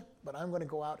everybody, but I'm going to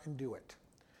go out and do it.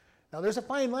 Now, there's a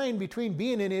fine line between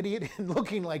being an idiot and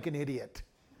looking like an idiot.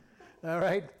 All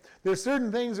right? There's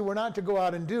certain things that we're not to go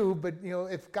out and do, but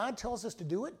if God tells us to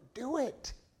do it, do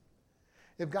it.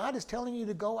 If God is telling you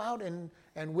to go out and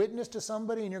witness to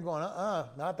somebody and you're going,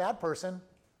 not that person,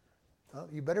 well,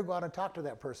 you better go out and talk to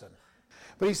that person.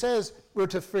 But he says, we're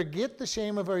to forget the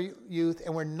shame of our youth,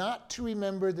 and we're not to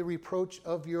remember the reproach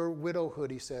of your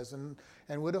widowhood, he says. And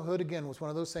widowhood, again, was one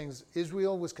of those things.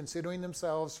 Israel was considering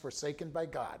themselves forsaken by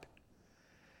God.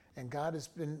 And God has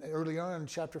been, early on in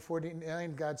chapter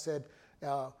 49, God said,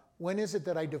 when is it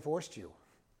that I divorced you?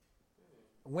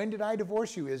 When did I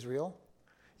divorce you, Israel?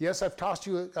 Yes, I've tossed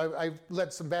you, I've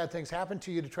let some bad things happen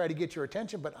to you to try to get your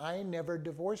attention, but I never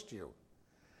divorced you.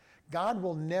 God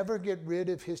will never get rid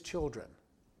of his children.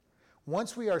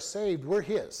 Once we are saved, we're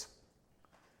his.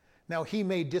 Now, he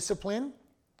may discipline.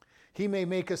 He may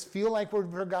make us feel like we're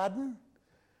forgotten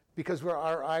because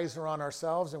our eyes are on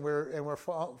ourselves and we're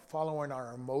following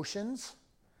our emotions.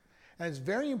 And it's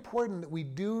very important that we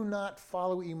do not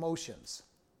follow emotions.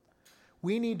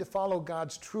 We need to follow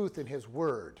God's truth in his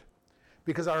word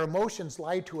because our emotions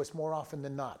lie to us more often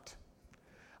than not.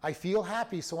 I feel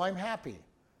happy, so I'm happy.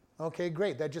 Okay,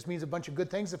 great. That just means a bunch of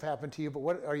good things have happened to you. But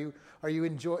what are you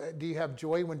do you have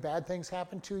joy when bad things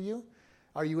happen to you?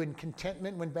 Are you in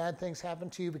contentment when bad things happen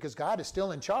to you because God is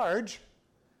still in charge?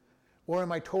 Or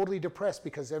am I totally depressed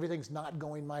because everything's not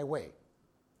going my way?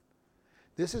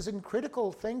 This is a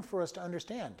critical thing for us to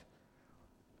understand.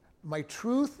 My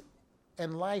truth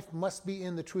and life must be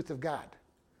in the truth of God.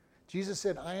 Jesus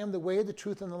said, I am the way, the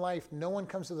truth, and the life. No one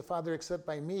comes to the Father except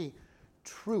by me.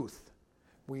 Truth.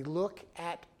 We look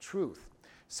at truth.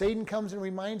 Satan comes and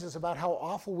reminds us about how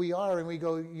awful we are, and we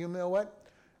go, you know what?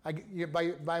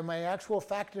 By my actual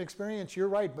fact and experience, you're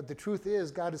right, but the truth is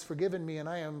God has forgiven me and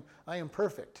I am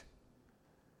perfect.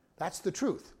 That's the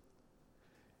truth.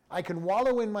 I can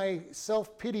wallow in my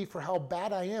self-pity for how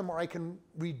bad I am, or I can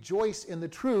rejoice in the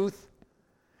truth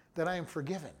that I am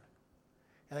forgiven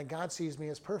and that God sees me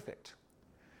as perfect.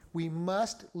 We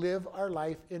must live our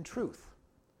life in truth,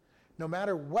 no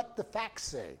matter what the facts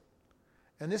say.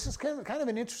 And this is kind of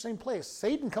an interesting place.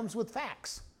 Satan comes with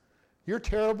facts. You're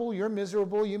terrible, you're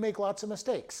miserable, you make lots of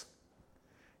mistakes.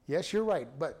 Yes, you're right,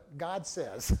 but God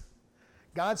says,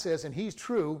 and he's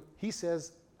true, he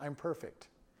says, I'm perfect.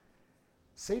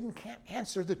 Satan can't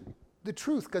answer the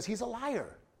truth because he's a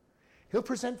liar. He'll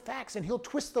present facts and he'll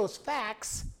twist those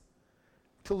facts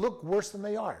to look worse than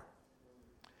they are.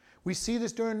 We see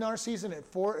this during our season.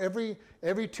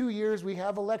 Every 2 years we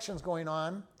have elections going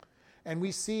on, and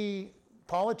we see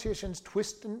politicians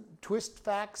twist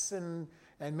facts and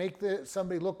make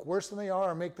somebody look worse than they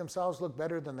are or make themselves look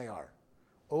better than they are.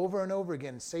 Over and over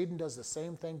again, Satan does the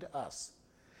same thing to us.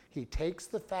 He takes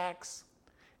the facts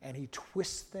and he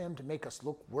twists them to make us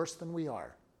look worse than we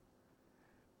are.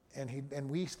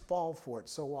 And we fall for it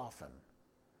so often.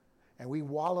 And we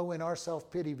wallow in our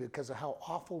self-pity because of how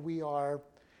awful we are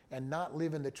and not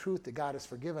live in the truth that God has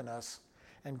forgiven us.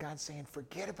 And God's saying,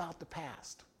 forget about the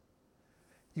past.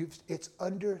 It's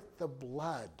under the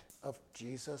blood of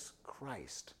Jesus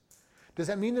Christ. Does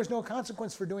that mean there's no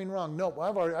consequence for doing wrong? No,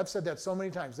 I've said that so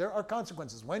many times. There are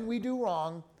consequences. When we do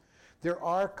wrong, there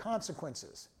are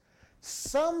consequences.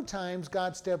 Sometimes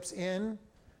God steps in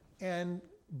and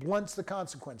blunts the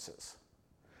consequences.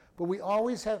 But we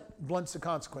always have blunts the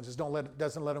consequences,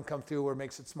 doesn't let them come through or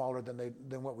makes it smaller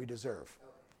than what we deserve.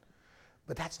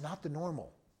 But that's not the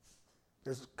normal.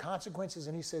 There's consequences,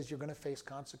 and he says you're going to face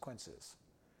consequences.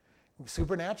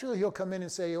 Supernaturally, he'll come in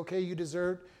and say, okay, you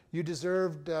deserved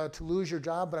to lose your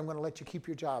job, but I'm going to let you keep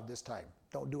your job this time.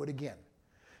 Don't do it again.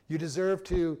 You deserve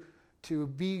to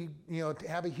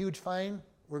have a huge fine.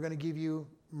 We're going to give you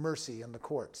mercy in the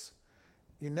courts.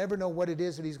 You never know what it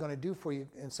is that he's going to do for you.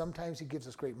 And sometimes he gives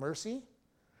us great mercy.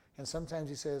 And sometimes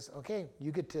he says, okay,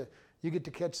 you get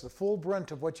to catch the full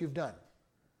brunt of what you've done.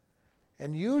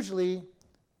 And usually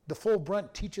the full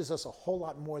brunt teaches us a whole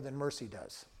lot more than mercy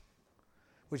does,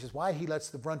 which is why he lets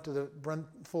the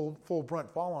full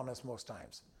brunt fall on us most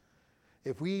times.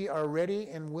 If we are ready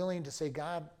and willing to say,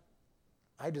 God,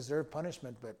 I deserve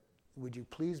punishment, but would you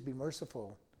please be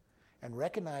merciful and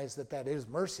recognize that that is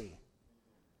mercy,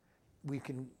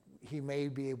 he may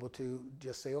be able to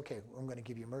just say, okay, I'm going to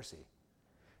give you mercy.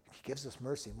 He gives us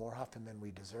mercy more often than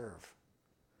we deserve.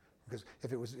 Because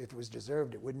if it was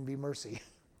deserved, it wouldn't be mercy.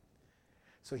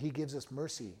 So he gives us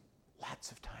mercy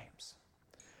lots of times.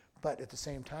 But at the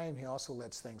same time, he also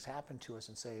lets things happen to us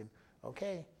and say,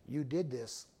 okay, you did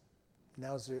this.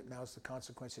 Now's the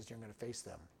consequences. You're going to face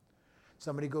them.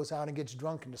 Somebody goes out and gets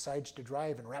drunk and decides to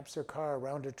drive and wraps their car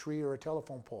around a tree or a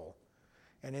telephone pole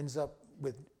and ends up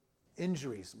with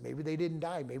injuries. Maybe they didn't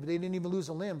die. Maybe they didn't even lose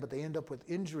a limb, but they end up with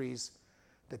injuries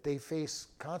that they face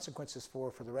consequences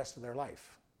for the rest of their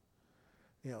life.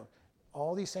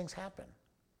 All these things happen.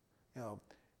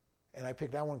 And I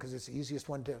picked that one because it's the easiest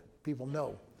one to people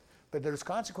know. But there's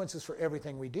consequences for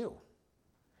everything we do.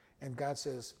 And God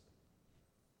says,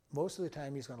 most of the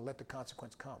time he's going to let the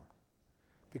consequence come.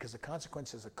 Because the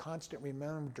consequence is a constant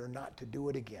reminder not to do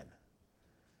it again.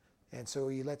 And so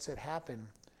he lets it happen.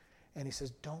 And he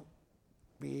says, don't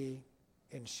be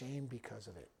in shame because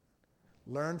of it.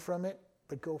 Learn from it,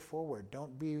 but go forward.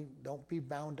 Don't be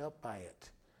bound up by it.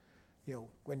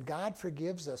 When God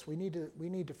forgives us, we need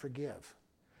to forgive.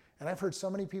 And I've heard so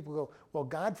many people go, well,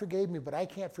 God forgave me, but I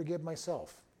can't forgive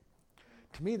myself.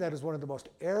 To me, that is one of the most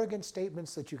arrogant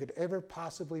statements that you could ever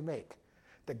possibly make.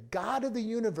 The God of the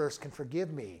universe can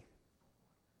forgive me,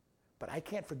 but I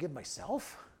can't forgive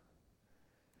myself?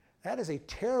 That is a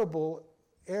terrible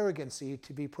arrogancy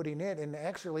to be putting in, and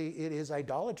actually it is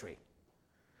idolatry.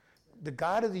 The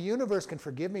God of the universe can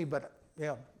forgive me, but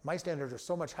my standards are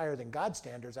so much higher than God's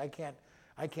standards, I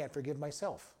can't forgive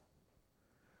myself.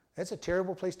 That's a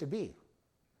terrible place to be.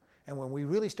 And when we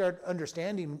really start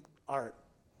understanding our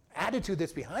attitude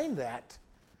that's behind that,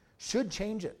 should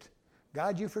change it.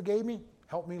 God, you forgave me.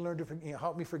 Help me learn to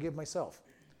help me forgive myself.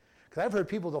 Because I've heard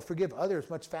people, they'll forgive others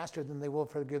much faster than they will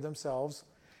forgive themselves.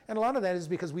 And a lot of that is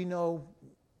because we know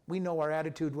our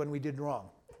attitude when we did wrong.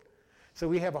 So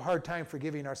we have a hard time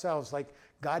forgiving ourselves. Like,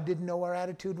 God didn't know our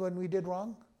attitude when we did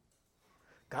wrong.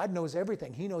 God knows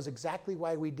everything. He knows exactly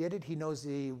why we did it. He knows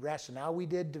the rationale we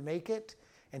did to make it.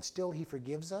 And still he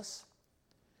forgives us.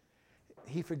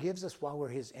 He forgives us while we're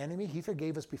his enemy. He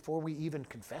forgave us before we even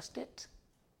confessed it.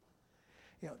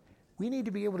 We need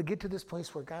to be able to get to this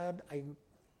place where, God,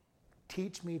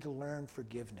 teach me to learn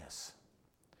forgiveness.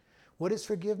 What is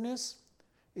forgiveness?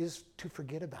 Is to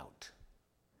forget about.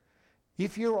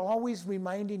 If you're always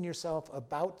reminding yourself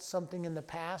about something in the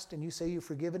past and you say you've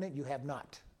forgiven it, you have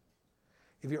not.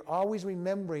 If you're always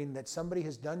remembering that somebody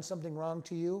has done something wrong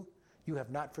to you, you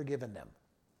have not forgiven them.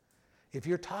 If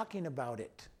you're talking about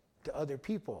it to other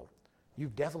people,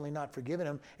 you've definitely not forgiven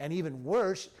them. And even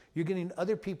worse, you're getting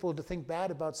other people to think bad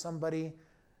about somebody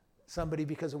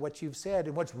because of what you've said.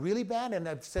 And what's really bad, and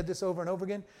I've said this over and over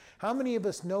again, how many of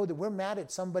us know that we're mad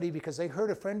at somebody because they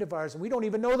hurt a friend of ours and we don't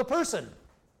even know the person?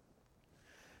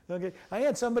 Okay, I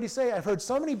had somebody say, I've heard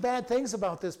so many bad things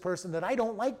about this person that I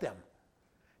don't like them.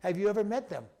 Have you ever met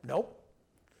them? Nope.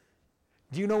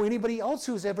 Do you know anybody else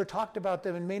who's ever talked about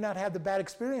them and may not have the bad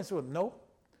experience with them? Nope.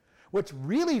 What's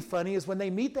really funny is when they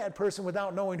meet that person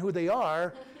without knowing who they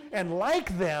are and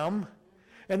like them,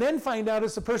 and then find out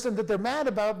it's the person that they're mad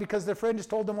about because their friend just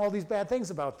told them all these bad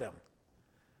things about them.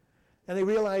 And they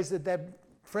realize that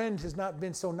friend has not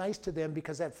been so nice to them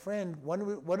because that friend, one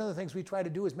of the things we try to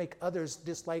do is make others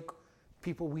dislike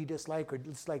people we dislike or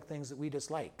dislike things that we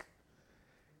dislike.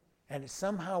 And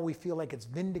somehow we feel like it's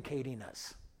vindicating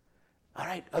us. All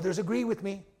right, others agree with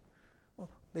me. Well,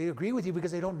 they agree with you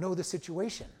because they don't know the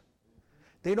situation.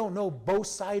 They don't know both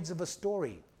sides of a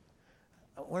story.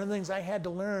 One of the things I had to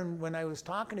learn when I was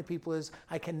talking to people is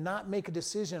I cannot make a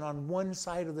decision on one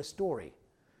side of the story.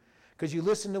 Because you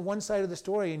listen to one side of the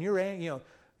story and you're,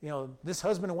 this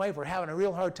husband and wife are having a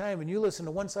real hard time, and you listen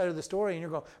to one side of the story and you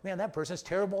go, man, that person's a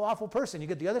terrible, awful person. You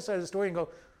get the other side of the story and go,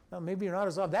 well, maybe you're not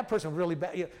as awful. That person's really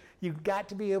bad. You've got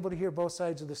to be able to hear both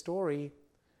sides of the story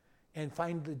and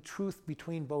find the truth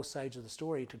between both sides of the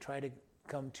story to try to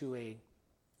come to a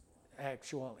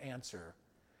actual answer.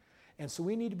 And so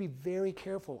we need to be very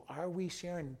careful. Are we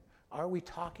sharing? Are we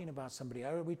talking about somebody?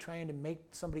 Are we trying to make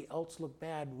somebody else look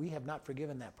bad? We have not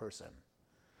forgiven that person.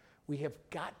 We have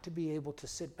got to be able to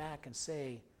sit back and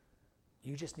say,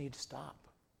 you just need to stop.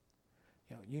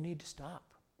 You need to stop.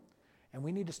 And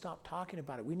we need to stop talking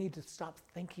about it. We need to stop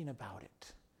thinking about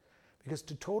it. Because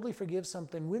to totally forgive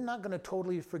something, we're not going to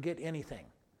totally forget anything.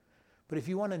 But if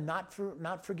you want to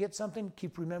not forget something,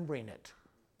 keep remembering it.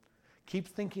 Keep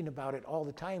thinking about it all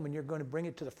the time, and you're going to bring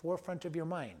it to the forefront of your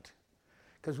mind.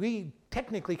 Because we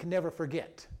technically can never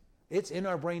forget. It's in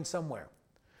our brain somewhere.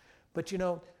 But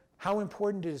how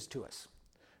important it is to us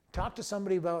Talk to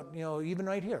somebody about, even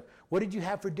right here. What did you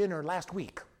have for dinner last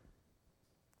week?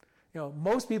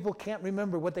 Most people can't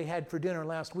remember what they had for dinner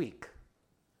last week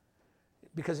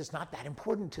because it's not that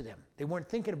important to them. They weren't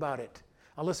thinking about it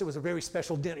unless it was a very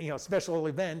special dinner, special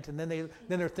event, and then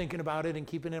they're thinking about it and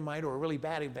keeping it in mind, or a really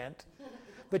bad event.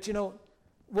 But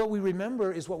what we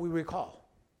remember is what we recall.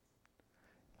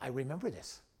 I remember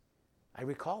this. I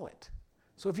recall it.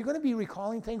 So if you're going to be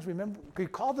recalling things,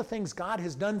 recall the things God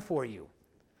has done for you.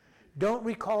 Don't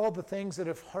recall the things that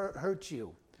have hurt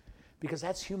you, because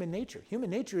that's human nature. Human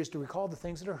nature is to recall the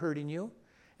things that are hurting you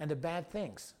and the bad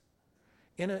things.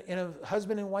 In a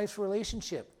husband and wife's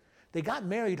relationship, they got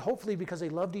married hopefully because they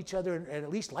loved each other and at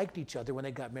least liked each other when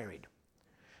they got married.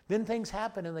 Then things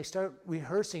happen and they start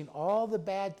rehearsing all the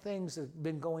bad things that have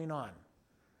been going on.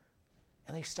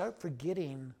 And they start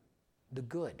forgetting the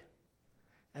good.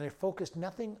 And they're focused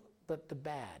nothing but the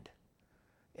bad.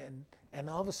 And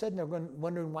all of a sudden they're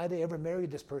wondering why they ever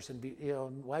married this person,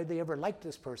 why they ever liked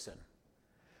this person.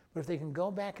 But if they can go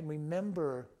back and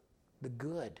remember the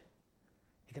good,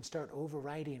 they can start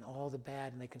overriding all the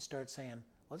bad, and they can start saying,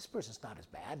 well, this person's not as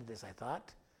bad as I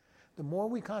thought. The more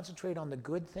we concentrate on the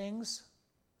good things,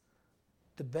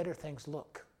 the better things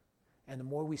look. And the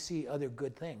more we see other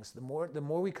good things. The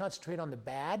more we concentrate on the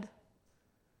bad,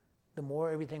 the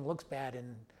more everything looks bad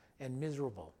and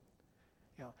miserable.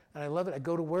 And I love it. I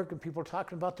go to work and people are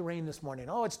talking about the rain this morning.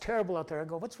 Oh, it's terrible out there. I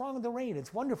go, what's wrong with the rain?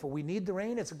 It's wonderful. We need the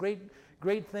rain. It's a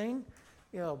great thing.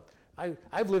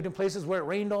 I've lived in places where it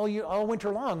rained all winter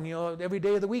long. Every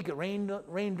day of the week it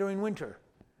rained during winter.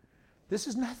 This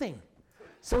is nothing.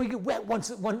 So we get wet once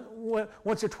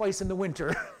or twice in the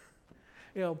winter.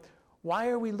 Why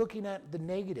are we looking at the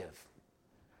negative?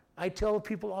 I tell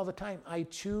people all the time, I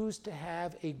choose to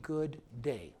have a good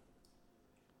day.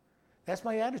 That's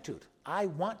my attitude. I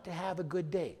want to have a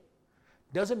good day.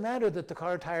 Doesn't matter that the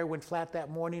car tire went flat that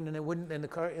morning and it wouldn't, and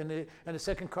the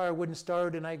second car wouldn't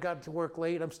start, and I got to work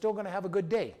late. I'm still going to have a good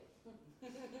day.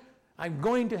 I'm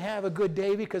going to have a good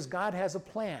day because God has a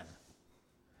plan.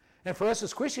 And for us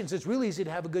as Christians, it's really easy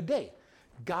to have a good day.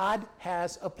 God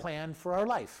has a plan for our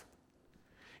life.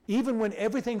 Even when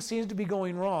everything seems to be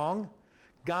going wrong,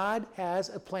 God has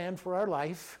a plan for our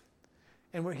life,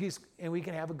 and we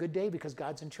can have a good day because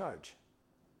God's in charge.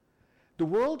 The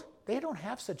world, they don't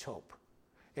have such hope.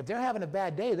 If they're having a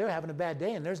bad day, they're having a bad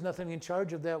day, and there's nothing in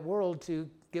charge of that world to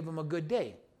give them a good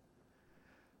day.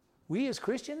 We as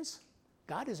Christians,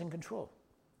 God is in control.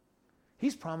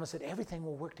 He's promised that everything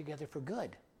will work together for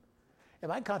good.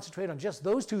 If I concentrate on just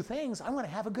those two things, I'm going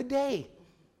to have a good day.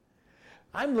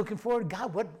 I'm looking forward,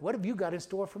 God, what have you got in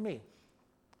store for me?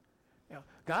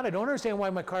 God, I don't understand why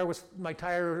my tire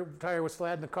was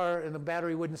flat and the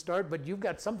battery wouldn't start, but you've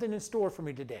got something in store for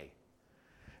me today.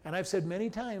 And I've said many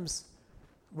times,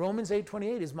 Romans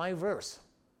 8:28 is my verse.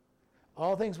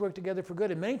 All things work together for good.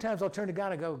 And many times I'll turn to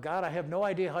God and go, God, I have no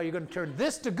idea how you're going to turn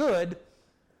this to good,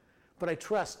 but I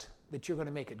trust that you're going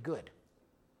to make it good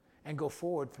and go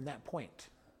forward from that point.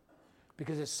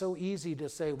 Because it's so easy to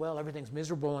say, well, everything's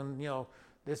miserable and,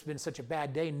 it's been such a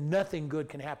bad day, nothing good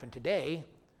can happen today,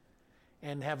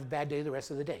 and have a bad day the rest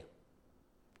of the day.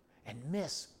 And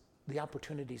miss the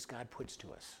opportunities God puts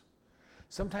to us.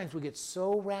 Sometimes we get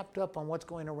so wrapped up on what's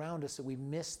going around us that we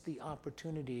miss the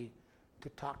opportunity to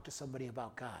talk to somebody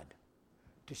about God,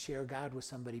 to share God with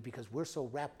somebody, because we're so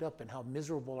wrapped up in how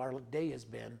miserable our day has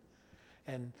been,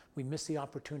 and we miss the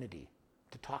opportunity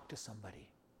to talk to somebody.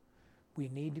 We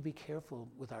need to be careful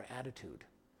with our attitude.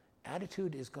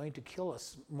 Attitude is going to kill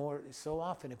us so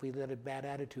often if we let a bad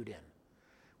attitude in.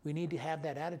 We need to have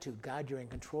that attitude. God, you're in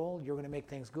control. You're going to make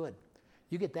things good.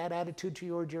 You get that attitude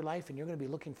toward your life, and you're going to be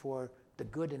looking for the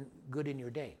good in your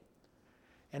day.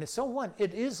 And it's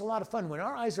it is a lot of fun. When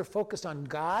our eyes are focused on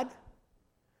God,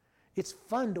 it's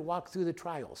fun to walk through the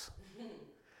trials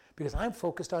because I'm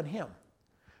focused on Him.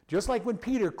 Just like when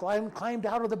Peter climbed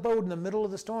out of the boat in the middle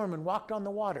of the storm and walked on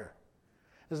the water.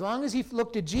 As long as he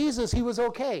looked at Jesus, he was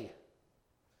okay.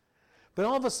 But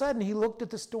all of a sudden, he looked at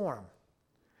the storm.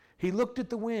 He looked at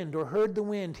the wind or heard the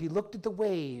wind. He looked at the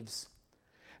waves.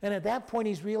 And at that point,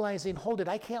 he's realizing, hold it,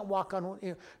 I can't walk on.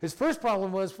 His first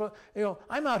problem was,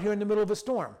 I'm out here in the middle of a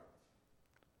storm.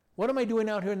 What am I doing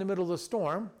out here in the middle of the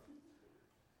storm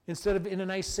instead of in a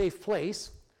nice, safe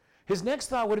place? His next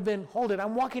thought would have been, hold it,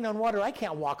 I'm walking on water. I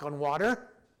can't walk on water.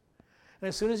 And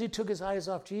as soon as he took his eyes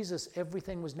off Jesus,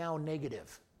 everything was now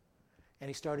negative. And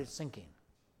he started sinking.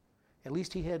 At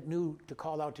least he knew to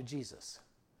call out to Jesus.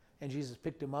 And Jesus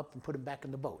picked him up and put him back in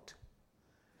the boat.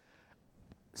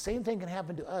 Same thing can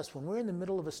happen to us. When we're in the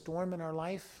middle of a storm in our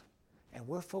life and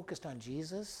we're focused on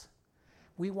Jesus,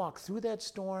 we walk through that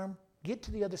storm get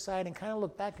to the other side and kind of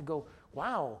look back and go,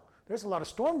 wow, there's a lot of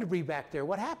storm debris back there.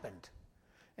 What happened?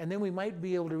 And then we might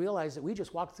be able to realize that we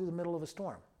just walked through the middle of a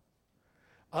storm.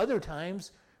 Other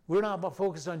times, we're not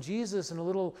focused on Jesus, and a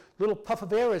little puff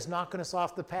of air is knocking us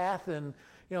off the path, and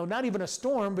not even a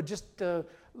storm, but just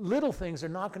little things are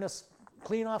knocking us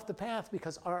clean off the path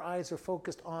because our eyes are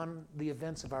focused on the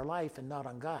events of our life and not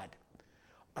on God.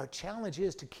 Our challenge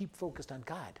is to keep focused on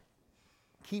God.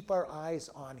 Keep our eyes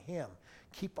on Him.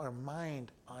 Keep our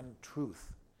mind on truth.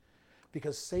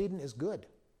 Because Satan is good.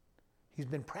 He's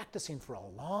been practicing for a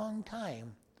long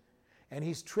time, and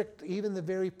he's tricked even the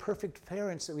very perfect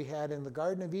parents that we had in the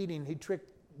Garden of Eden. He tricked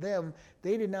them.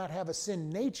 They did not have a sin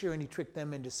nature, and he tricked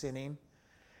them into sinning.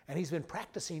 And he's been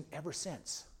practicing ever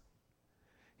since.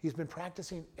 He's been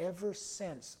practicing ever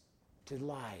since to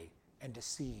lie and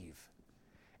deceive.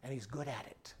 And he's good at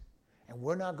it. And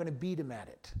we're not going to beat him at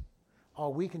it.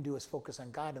 All we can do is focus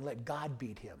on God and let God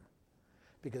beat him.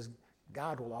 Because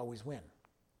God will always win.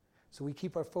 So we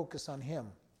keep our focus on him.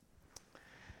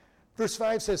 Verse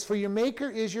 5 says, "For your Maker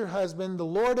is your husband, the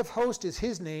Lord of hosts is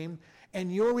his name,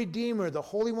 and your Redeemer, the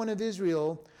Holy One of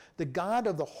Israel, the God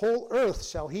of the whole earth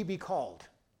shall he be called."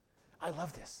 I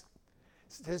love this.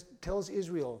 It tells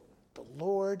Israel, the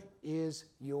Lord is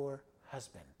your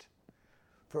husband.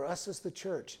 For us as the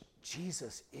church,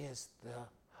 Jesus is the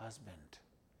husband.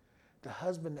 The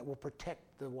husband that will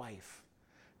protect the wife,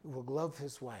 will love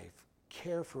his wife,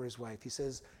 care for his wife. He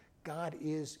says, God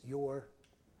is your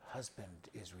husband,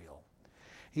 Israel.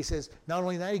 He says, not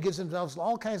only that, he gives himself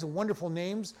all kinds of wonderful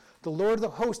names. The Lord of the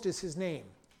host is his name.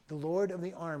 The Lord of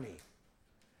the army.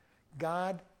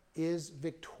 God is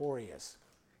victorious.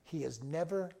 He has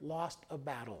never lost a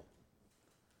battle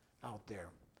out there.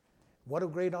 What a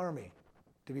great army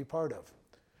to be part of.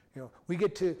 We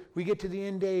get to the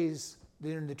end days,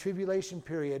 in the tribulation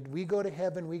period. We go to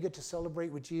heaven. We get to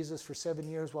celebrate with Jesus for 7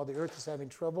 years while the earth is having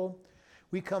trouble.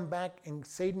 We come back, and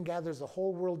Satan gathers the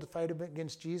whole world to fight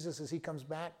against Jesus as he comes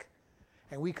back.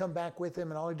 And we come back with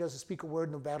him, and all he does is speak a word,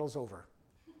 and the battle's over.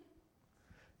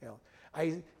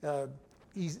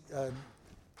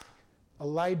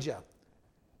 Elijah,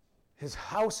 his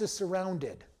house is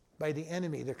surrounded by the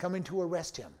enemy. They're coming to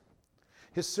arrest him.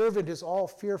 His servant is all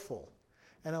fearful.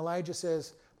 And Elijah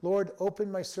says, Lord,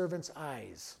 open my servant's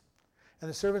eyes. And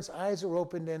the servant's eyes are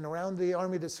opened, and around the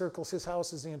army that circles his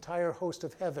house is the entire host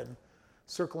of heaven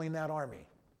circling that army.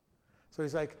 So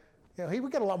he's like, we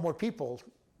got a lot more people.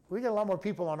 We got a lot more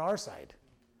people on our side.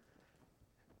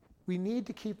 We need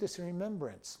to keep this in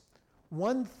remembrance.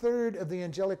 1/3 of the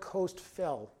angelic host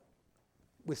fell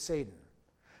with Satan.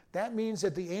 That means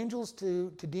that the angels to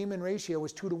demon ratio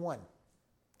was 2-1.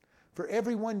 For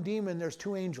every one demon, there's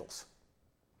 2 angels.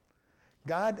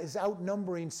 God is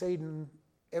outnumbering Satan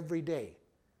every day.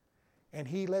 And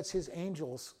he lets his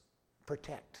angels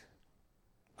protect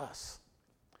us.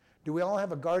 Do we all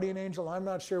have a guardian angel? I'm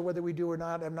not sure whether we do or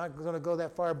not. I'm not going to go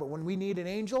that far. But when we need an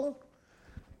angel,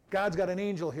 God's got an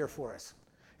angel here for us.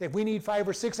 If we need 5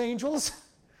 or 6 angels,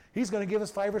 he's going to give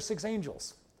us 5 or 6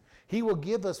 angels. He will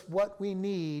give us what we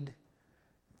need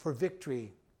for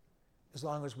victory as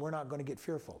long as we're not going to get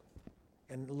fearful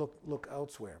and look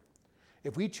elsewhere.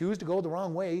 If we choose to go the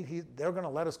wrong way, they're going to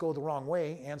let us go the wrong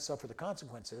way and suffer the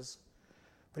consequences.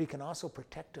 But he can also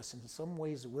protect us in some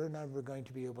ways that we're never going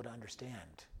to be able to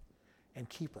understand and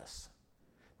keep us.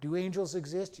 Do angels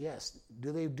exist? Yes.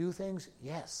 Do they do things?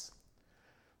 Yes.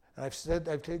 And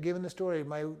I've given the story.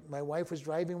 My wife was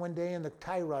driving one day and the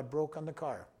tie rod broke on the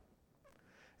car.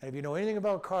 And if you know anything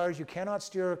about cars, you cannot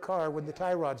steer a car when the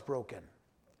tie rod's broken.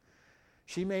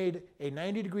 She made a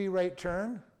 90-degree right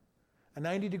turn, a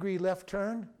 90-degree left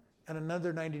turn, and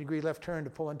another 90-degree left turn to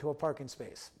pull into a parking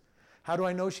space. How do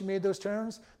I know she made those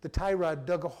turns? The tie rod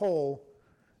dug a hole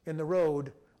in the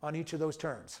road on each of those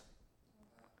turns.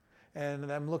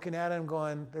 And I'm looking at him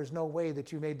going, there's no way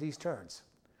that you made these turns.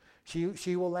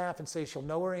 She will laugh and say she'll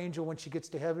know her angel when she gets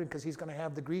to heaven because he's going to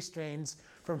have the grease stains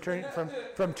from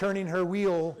turning her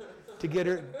wheel to get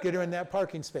her in that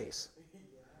parking space.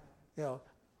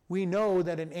 We know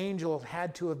that an angel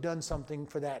had to have done something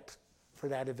for that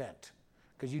event,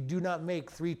 because you do not make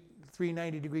three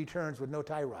 90-degree turns with no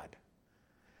tie rod.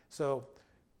 So,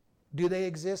 do they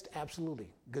exist? Absolutely.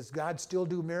 Does God still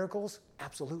do miracles?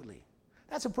 Absolutely.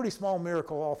 That's a pretty small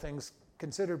miracle, all things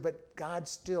considered, but God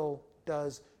still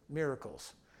does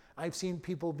miracles. I've seen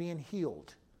people being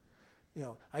healed.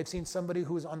 I've seen somebody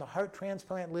who was on the heart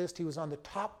transplant list. He was on the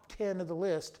top 10 of the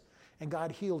list, and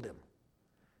God healed him.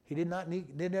 He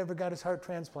never got his heart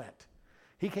transplant.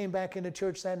 He came back into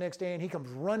church that next day, and he comes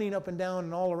running up and down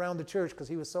and all around the church because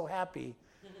he was so happy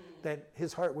that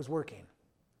his heart was working.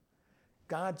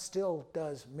 God still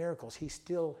does miracles. He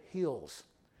still heals.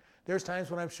 There's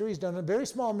times when I'm sure he's done a very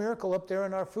small miracle up there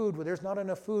in our food where there's not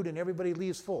enough food and everybody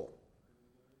leaves full.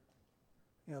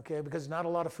 Okay, because not a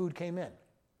lot of food came in.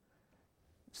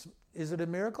 Is it a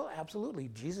miracle? Absolutely.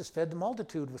 Jesus fed the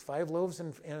multitude with 5 loaves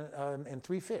and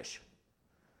 3 fish,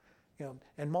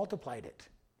 and multiplied it.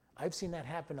 I've seen that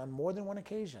happen on more than one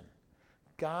occasion.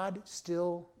 God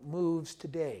still moves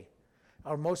today.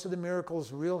 Are most of the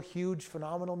miracles real, huge,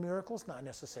 phenomenal miracles? Not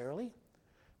necessarily,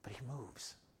 but he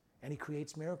moves and he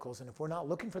creates miracles. And if we're not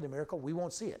looking for the miracle, we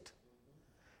won't see it.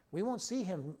 We won't see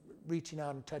him reaching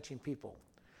out and touching people.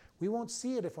 We won't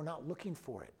see it if we're not looking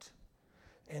for it.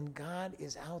 And God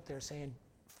is out there saying,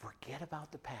 forget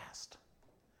about the past.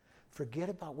 Forget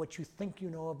about what you think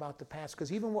you know about the past,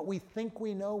 because even what we think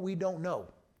we know, we don't know.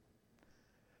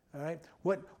 All right?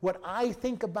 What I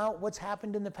think about what's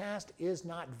happened in the past is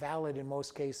not valid in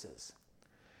most cases.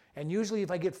 And usually if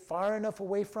I get far enough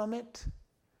away from it,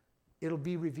 it'll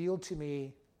be revealed to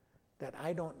me that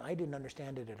I didn't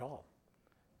understand it at all.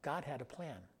 God had a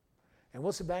plan. And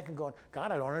we'll sit back and go,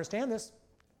 God, I don't understand this.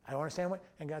 I don't understand what.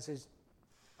 And God says,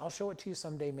 I'll show it to you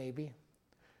someday maybe.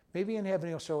 Maybe in heaven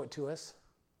he'll show it to us.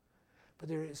 But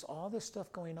there is all this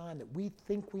stuff going on that we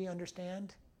think we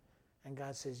understand. And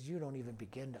God says, you don't even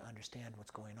begin to understand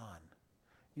what's going on.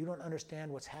 You don't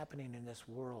understand what's happening in this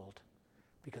world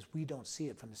because we don't see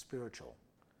it from the spiritual.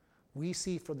 We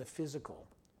see from the physical.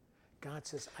 God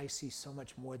says, I see so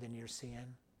much more than you're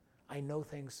seeing. I know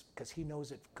things because he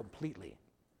knows it completely.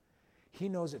 He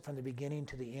knows it from the beginning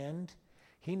to the end.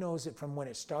 He knows it from when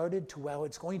it started to how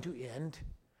it's going to end.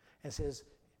 And says,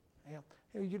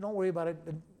 you don't worry about it.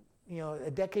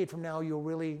 A decade from now,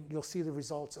 you'll see the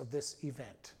results of this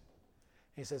event.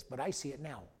 And he says, but I see it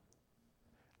now.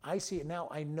 I see it now.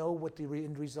 I know what the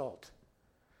end result.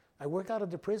 I work out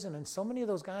of the prison, and so many of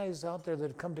those guys out there that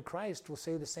have come to Christ will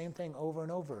say the same thing over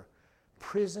and over.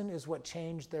 Prison is what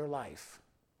changed their life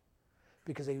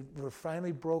because they were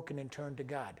finally broken and turned to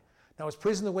God. Now, is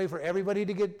prison the way for everybody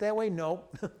to get that way? No.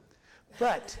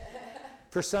 But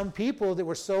for some people that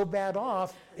were so bad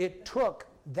off, it took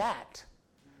that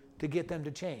to get them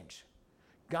to change.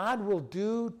 God will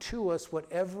do to us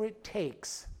whatever it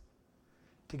takes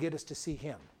to get us to see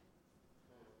him.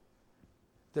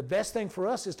 The best thing for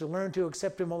us is to learn to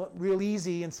accept him real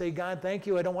easy and say, God, thank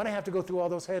you. I don't want to have to go through all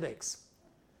those headaches.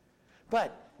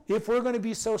 But if we're going to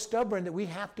be so stubborn that we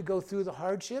have to go through the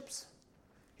hardships,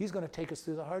 he's going to take us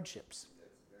through the hardships.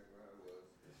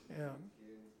 Yeah.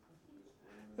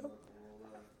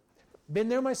 Been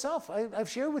there myself. I've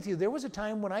shared with you. There was a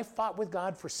time when I fought with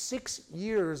God for 6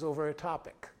 years over a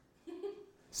topic.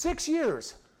 6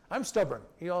 years. I'm stubborn.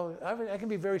 I can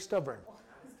be very stubborn.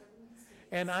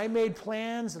 And I made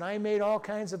plans and I made all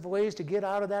kinds of ways to get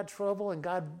out of that trouble, and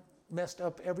God messed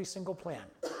up every single plan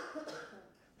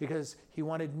because he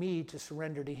wanted me to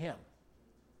surrender to him.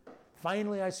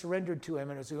 Finally, I surrendered to him,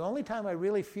 and it was the only time I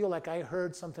really feel like I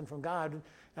heard something from God,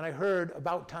 and I heard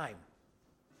about time.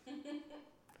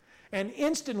 And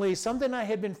instantly, something I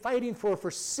had been fighting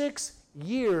for 6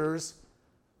 years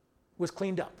was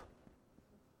cleaned up.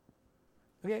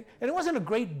 Okay? And it wasn't a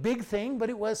great big thing, but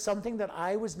it was something that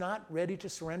I was not ready to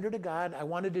surrender to God. I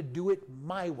wanted to do it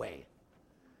my way.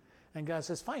 And God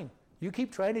says, fine, you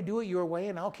keep trying to do it your way,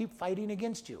 and I'll keep fighting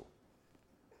against you.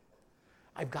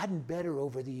 I've gotten better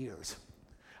over the years.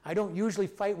 I don't usually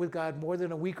fight with God more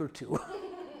than a week or two.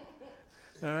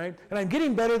 All right? And I'm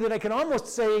getting better that I can almost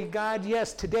say, God,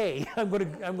 yes, today I'm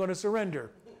going to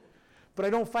surrender. But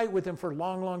I don't fight with him for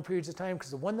long, long periods of time,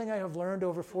 because the one thing I have learned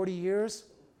over 48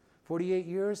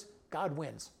 years, God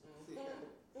wins.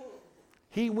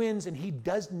 He wins, and he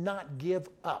does not give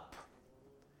up.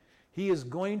 He is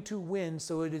going to win,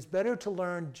 so it is better to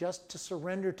learn just to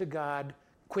surrender to God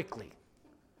quickly.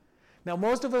 Now,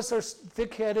 most of us are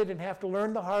thick-headed and have to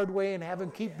learn the hard way and have him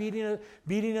keep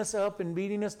beating us up and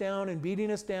beating us down and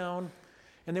beating us down.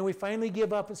 And then we finally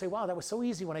give up and say, wow, that was so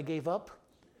easy when I gave up.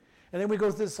 And then we go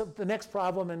through the next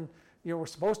problem, and we're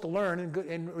supposed to learn and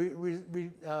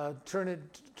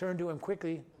turn to him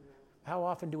quickly. How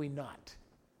often do we not?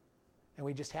 And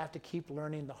we just have to keep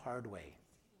learning the hard way.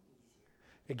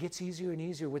 It gets easier and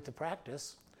easier with the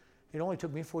practice. It only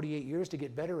took me 48 years to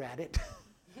get better at it.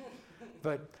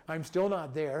 But I'm still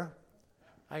not there.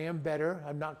 I am better.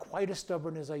 I'm not quite as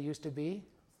stubborn as I used to be.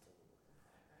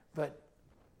 But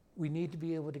we need to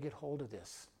be able to get hold of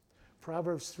this.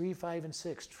 Proverbs 3, 5, and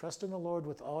 6. Trust in the Lord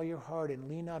with all your heart and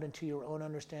lean not into your own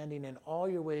understanding. In all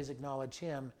your ways acknowledge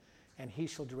him, and he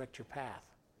shall direct your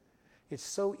path. It's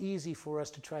so easy for us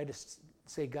to try to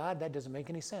say, God, that doesn't make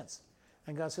any sense.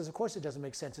 And God says, of course it doesn't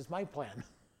make sense. It's my plan.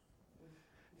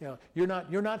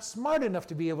 You're not smart enough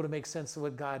to be able to make sense of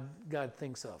what God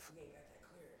thinks of.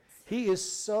 He is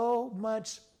so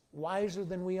much wiser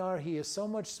than we are. He is so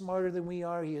much smarter than we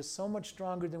are. He is so much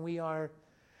stronger than we are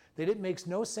that it makes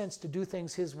no sense to do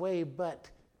things his way, but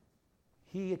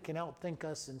he can outthink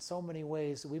us in so many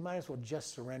ways that we might as well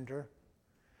just surrender.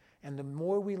 And the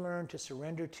more we learn to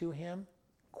surrender to him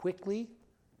quickly,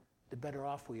 the better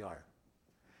off we are.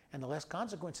 And the less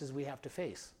consequences we have to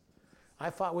face. I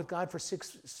fought with God for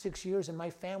six years, and my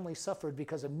family suffered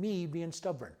because of me being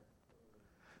stubborn.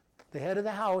 The head of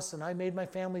the house, and I made my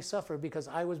family suffer because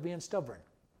I was being stubborn.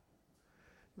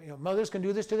 Mothers can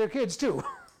do this to their kids too.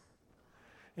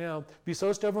 Be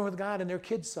so stubborn with God and their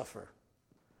kids suffer.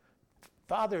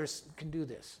 Fathers can do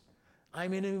this.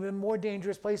 I'm in an even more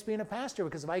dangerous place being a pastor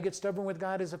because if I get stubborn with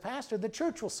God as a pastor, the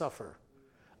church will suffer.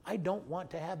 I don't want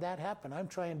to have that happen. I'm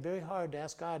trying very hard to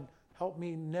ask God, help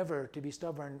me never to be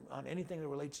stubborn on anything that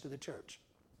relates to the church.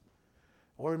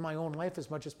 Or in my own life as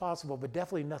much as possible, but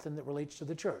definitely nothing that relates to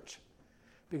the church.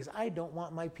 Because I don't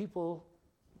want my people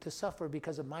to suffer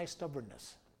because of my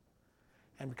stubbornness.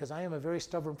 And because I am a very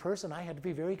stubborn person, I had to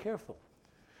be very careful.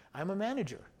 I'm a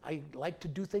manager. I like to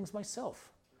do things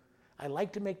myself. I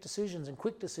like to make decisions and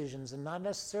quick decisions and not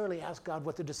necessarily ask God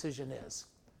what the decision is.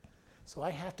 So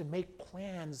I have to make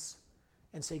plans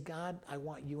and say, God, I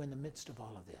want you in the midst of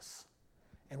all of this.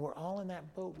 And we're all in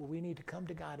that boat where we need to come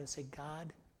to God and say,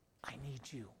 God, I need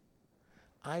you.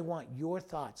 I want your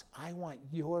thoughts. I want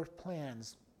your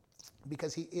plans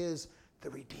because he is the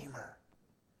Redeemer.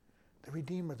 The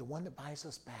Redeemer, the one that buys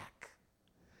us back.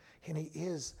 And he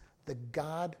is the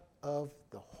God of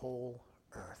the whole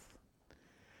earth.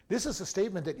 This is a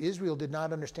statement that Israel did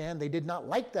not understand. They did not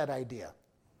like that idea.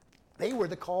 They were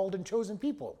the called and chosen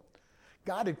people.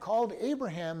 God had called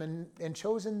Abraham and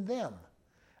chosen them.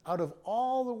 Out of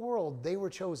all the world, they were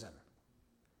chosen.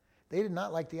 They did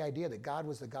not like the idea that God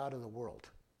was the God of the world.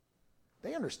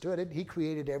 They understood it. He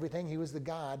created everything. He was the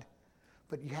God.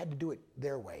 But you had to do it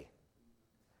their way.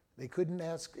 They couldn't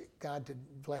ask God to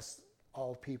bless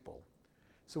all people.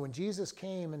 So when Jesus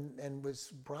came and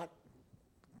was brought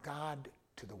God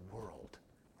to the world,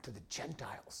 to the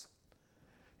Gentiles,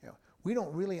 we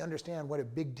don't really understand what a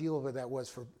big deal that was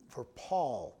for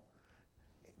Paul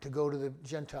to go to the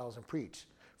Gentiles and preach,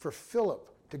 for Philip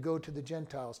to go to the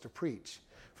Gentiles to preach,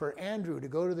 for Andrew to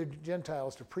go to the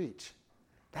Gentiles to preach.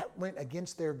 That went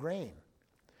against their grain.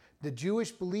 The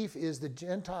Jewish belief is the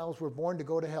Gentiles were born to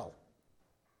go to hell.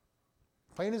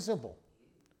 Plain and simple.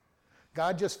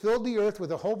 God just filled the earth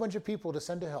with a whole bunch of people to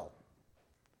send to hell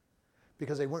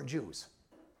because they weren't Jews.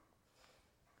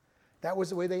 That was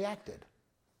the way they acted.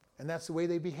 And that's the way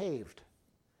they behaved.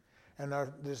 And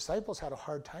the disciples had a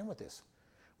hard time with this.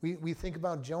 We think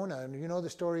about Jonah, and you know the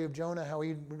story of Jonah, how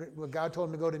God told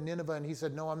him to go to Nineveh, and he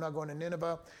said, no, I'm not going to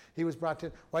Nineveh. He was brought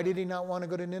to, why did he not want to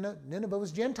go to Nineveh? Nineveh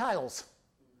was Gentiles.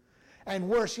 And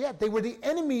worse yet, they were the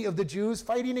enemy of the Jews,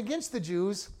 fighting against the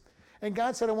Jews. And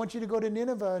God said, I want you to go to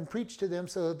Nineveh and preach to them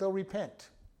so that they'll repent.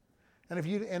 And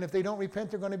if they don't repent,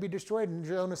 they're going to be destroyed. And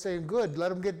Jonah saying, good, let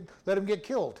them get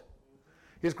killed.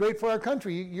 It's great for our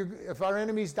country. If our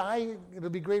enemies die, it'll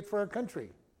be great for our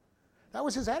country. That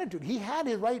was his attitude. He had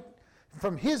it right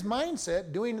from his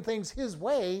mindset, doing things his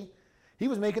way. He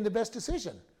was making the best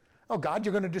decision. Oh, God,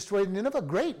 you're going to destroy Nineveh?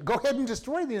 Great. Go ahead and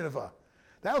destroy Nineveh.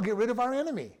 That'll get rid of our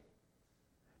enemy.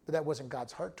 But that wasn't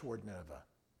God's heart toward Nineveh.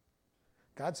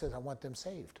 God says, I want them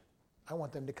saved. I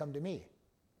want them to come to me.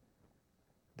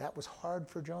 That was hard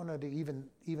for Jonah to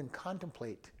even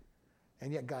contemplate.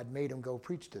 And yet God made him go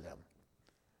preach to them.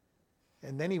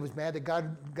 And then he was mad that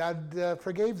God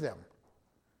forgave them.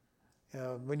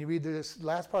 When you read this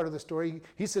last part of the story,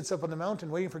 he sits up on the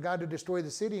mountain waiting for God to destroy the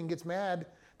city and gets mad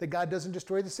that God doesn't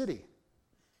destroy the city.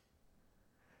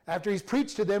 After he's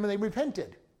preached to them and they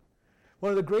repented.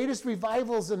 One of the greatest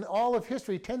revivals in all of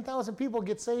history. 10,000 people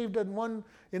get saved and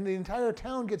in the entire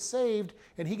town gets saved,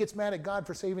 and he gets mad at God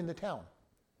for saving the town.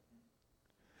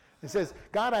 It says,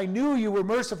 God, I knew you were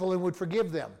merciful and would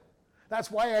forgive them. That's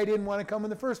why I didn't want to come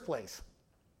in the first place.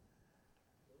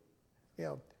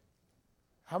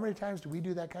 How many times do we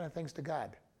do that kind of things to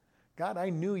God? God, I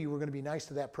knew you were going to be nice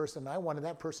to that person. I wanted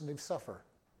that person to suffer.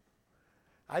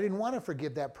 I didn't want to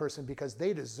forgive that person because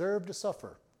they deserve to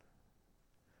suffer.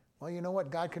 Well, you know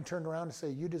what? God can turn around and say,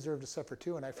 you deserve to suffer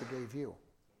too, and I forgave you.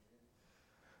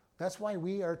 That's why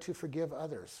we are to forgive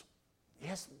others.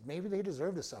 Yes, maybe they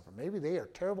deserve to suffer. Maybe they are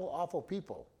terrible, awful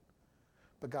people.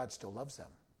 But God still loves them.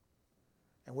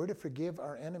 And we're to forgive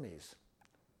our enemies.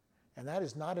 And that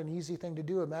is not an easy thing to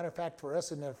do. As a matter of fact, for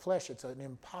us in the flesh, it's an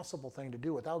impossible thing to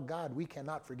do. Without God, we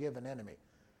cannot forgive an enemy.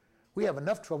 We have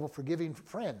enough trouble forgiving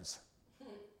friends.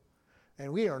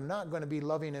 And we are not going to be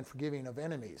loving and forgiving of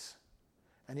enemies.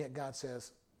 And yet God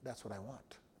says, that's what I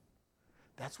want.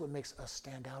 That's what makes us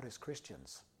stand out as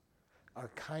Christians.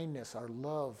 Our kindness, our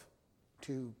love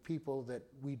to people that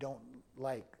we don't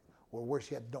like, or worse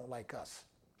yet, don't like us.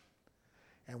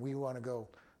 And we want to go,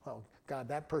 well, God,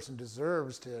 that person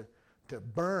deserves to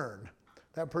burn.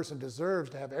 That person deserves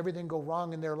to have everything go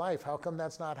wrong in their life. How come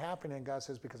that's not happening? And God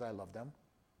says, because I love them.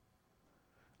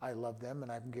 I love them,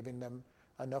 and I'm giving them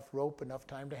enough rope, enough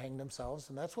time to hang themselves.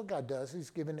 And that's what God does. He's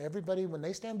given everybody, when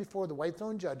they stand before the white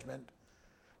throne judgment,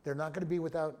 they're not going to be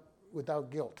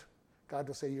without guilt. God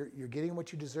will say, you're getting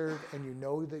what you deserve, and you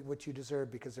know that what you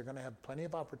deserve, because they're going to have plenty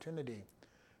of opportunity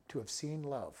to have seen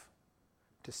love,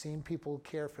 to seen people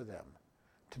care for them,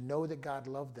 to know that God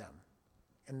loved them,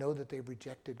 and know that they've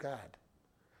rejected God.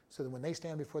 So that when they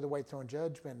stand before the white throne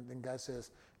judgment, then God says,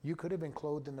 you could have been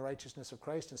clothed in the righteousness of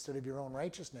Christ instead of your own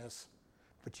righteousness,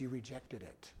 but you rejected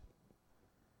it.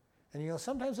 And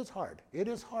sometimes it's hard. It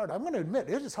is hard. I'm going to admit,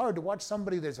 it is hard to watch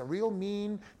somebody that's a real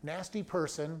mean, nasty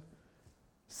person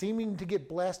seeming to get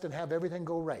blessed and have everything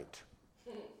go right.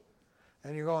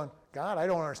 And you're going, God, I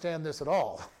don't understand this at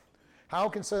all. How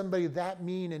can somebody that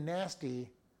mean and nasty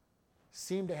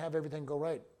seem to have everything go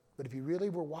right? But if you really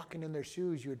were walking in their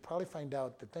shoes, you would probably find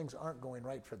out that things aren't going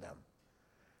right for them.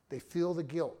 They feel the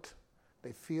guilt.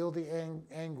 They feel the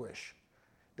anguish.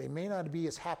 They may not be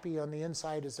as happy on the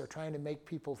inside as they're trying to make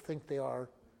people think they are.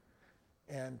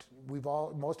 And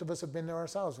most of us have been there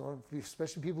ourselves,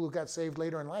 especially people who got saved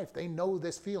later in life. They know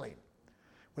this feeling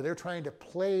where they're trying to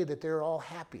play that they're all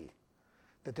happy,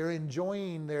 that they're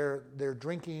enjoying their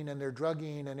drinking and their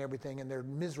drugging and everything, and they're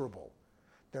miserable.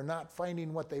 They're not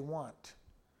finding what they want.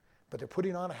 But they're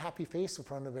putting on a happy face in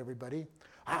front of everybody.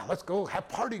 Let's go have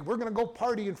party. We're going to go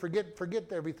party and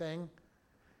forget everything.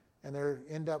 And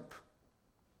they end up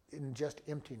in just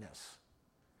emptiness.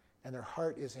 And their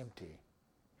heart is empty.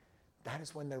 That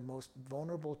is when they're most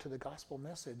vulnerable to the gospel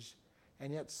message.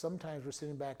 And yet sometimes we're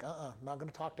sitting back, I'm not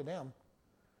going to talk to them.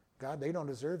 God, they don't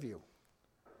deserve you.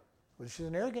 Which is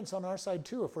an arrogance on our side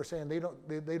too, if we're saying they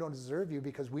don't deserve you,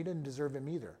 because we didn't deserve him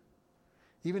either.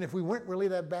 Even if we weren't really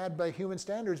that bad by human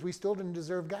standards, we still didn't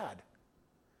deserve God.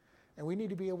 And we need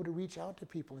to be able to reach out to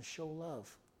people and show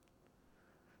love.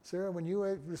 Sarah, when you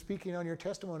were speaking on your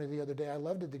testimony the other day, I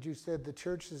loved it that you said the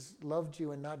church has loved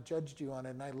you and not judged you on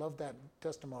it, and I love that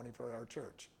testimony for our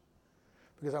church.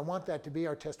 Because I want that to be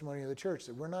our testimony of the church,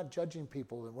 that we're not judging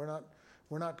people, that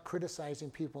we're not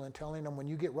criticizing people and telling them when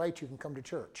you get right, you can come to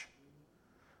church.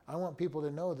 I want people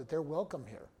to know that they're welcome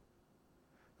here.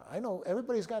 I know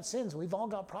everybody's got sins, and we've all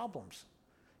got problems.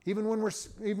 Even when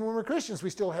we're Christians,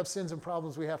 we still have sins and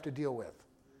problems we have to deal with.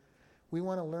 We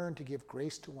want to learn to give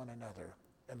grace to one another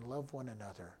and love one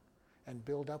another and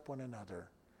build up one another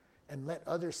and let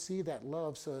others see that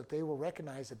love so that they will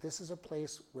recognize that this is a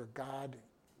place where God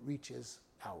reaches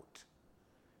out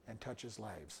and touches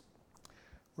lives.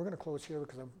 We're going to close here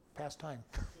because I'm past time.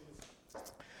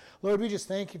 Lord, we just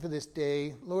thank you for this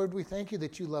day. Lord, we thank you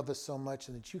that you love us so much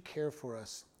and that you care for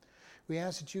us. We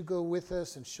ask that you go with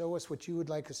us and show us what you would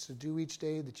like us to do each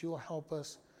day, that you will help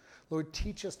us. Lord,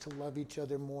 teach us to love each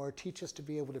other more. Teach us to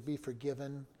be able to be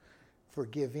forgiving.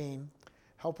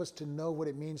 Help us to know what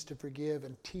it means to forgive,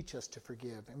 and teach us to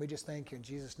forgive. And we just thank you in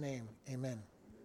Jesus' name. Amen.